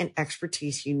quality and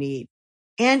expertise you need.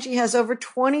 Angie has over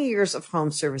 20 years of home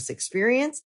service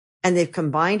experience, and they've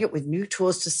combined it with new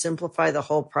tools to simplify the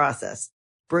whole process.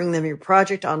 Bring them your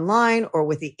project online or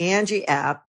with the Angie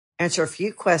app, answer a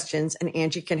few questions, and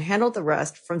Angie can handle the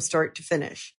rest from start to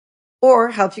finish.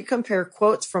 Or help you compare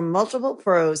quotes from multiple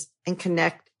pros and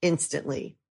connect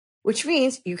instantly, which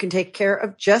means you can take care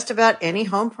of just about any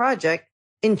home project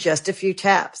in just a few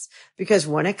taps. Because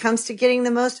when it comes to getting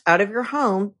the most out of your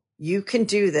home, you can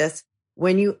do this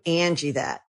when you Angie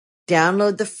that.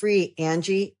 Download the free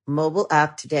Angie mobile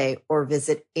app today or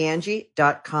visit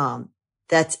Angie.com.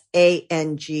 That's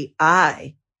ANGI.com.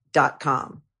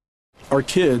 Our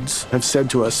kids have said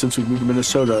to us since we moved to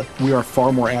Minnesota, we are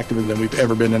far more active than we've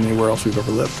ever been anywhere else we've ever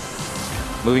lived.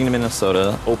 Moving to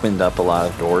Minnesota opened up a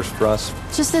lot of doors for us.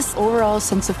 Just this overall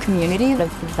sense of community, the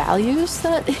values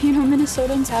that,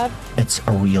 Minnesotans have. It's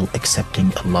a real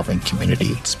accepting, loving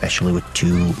community, especially with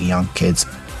 2 young kids.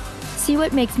 See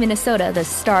what makes Minnesota the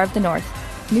star of the North.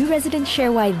 New residents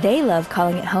share why they love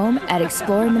calling it home at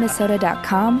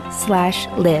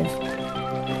exploreminnesota.com/live.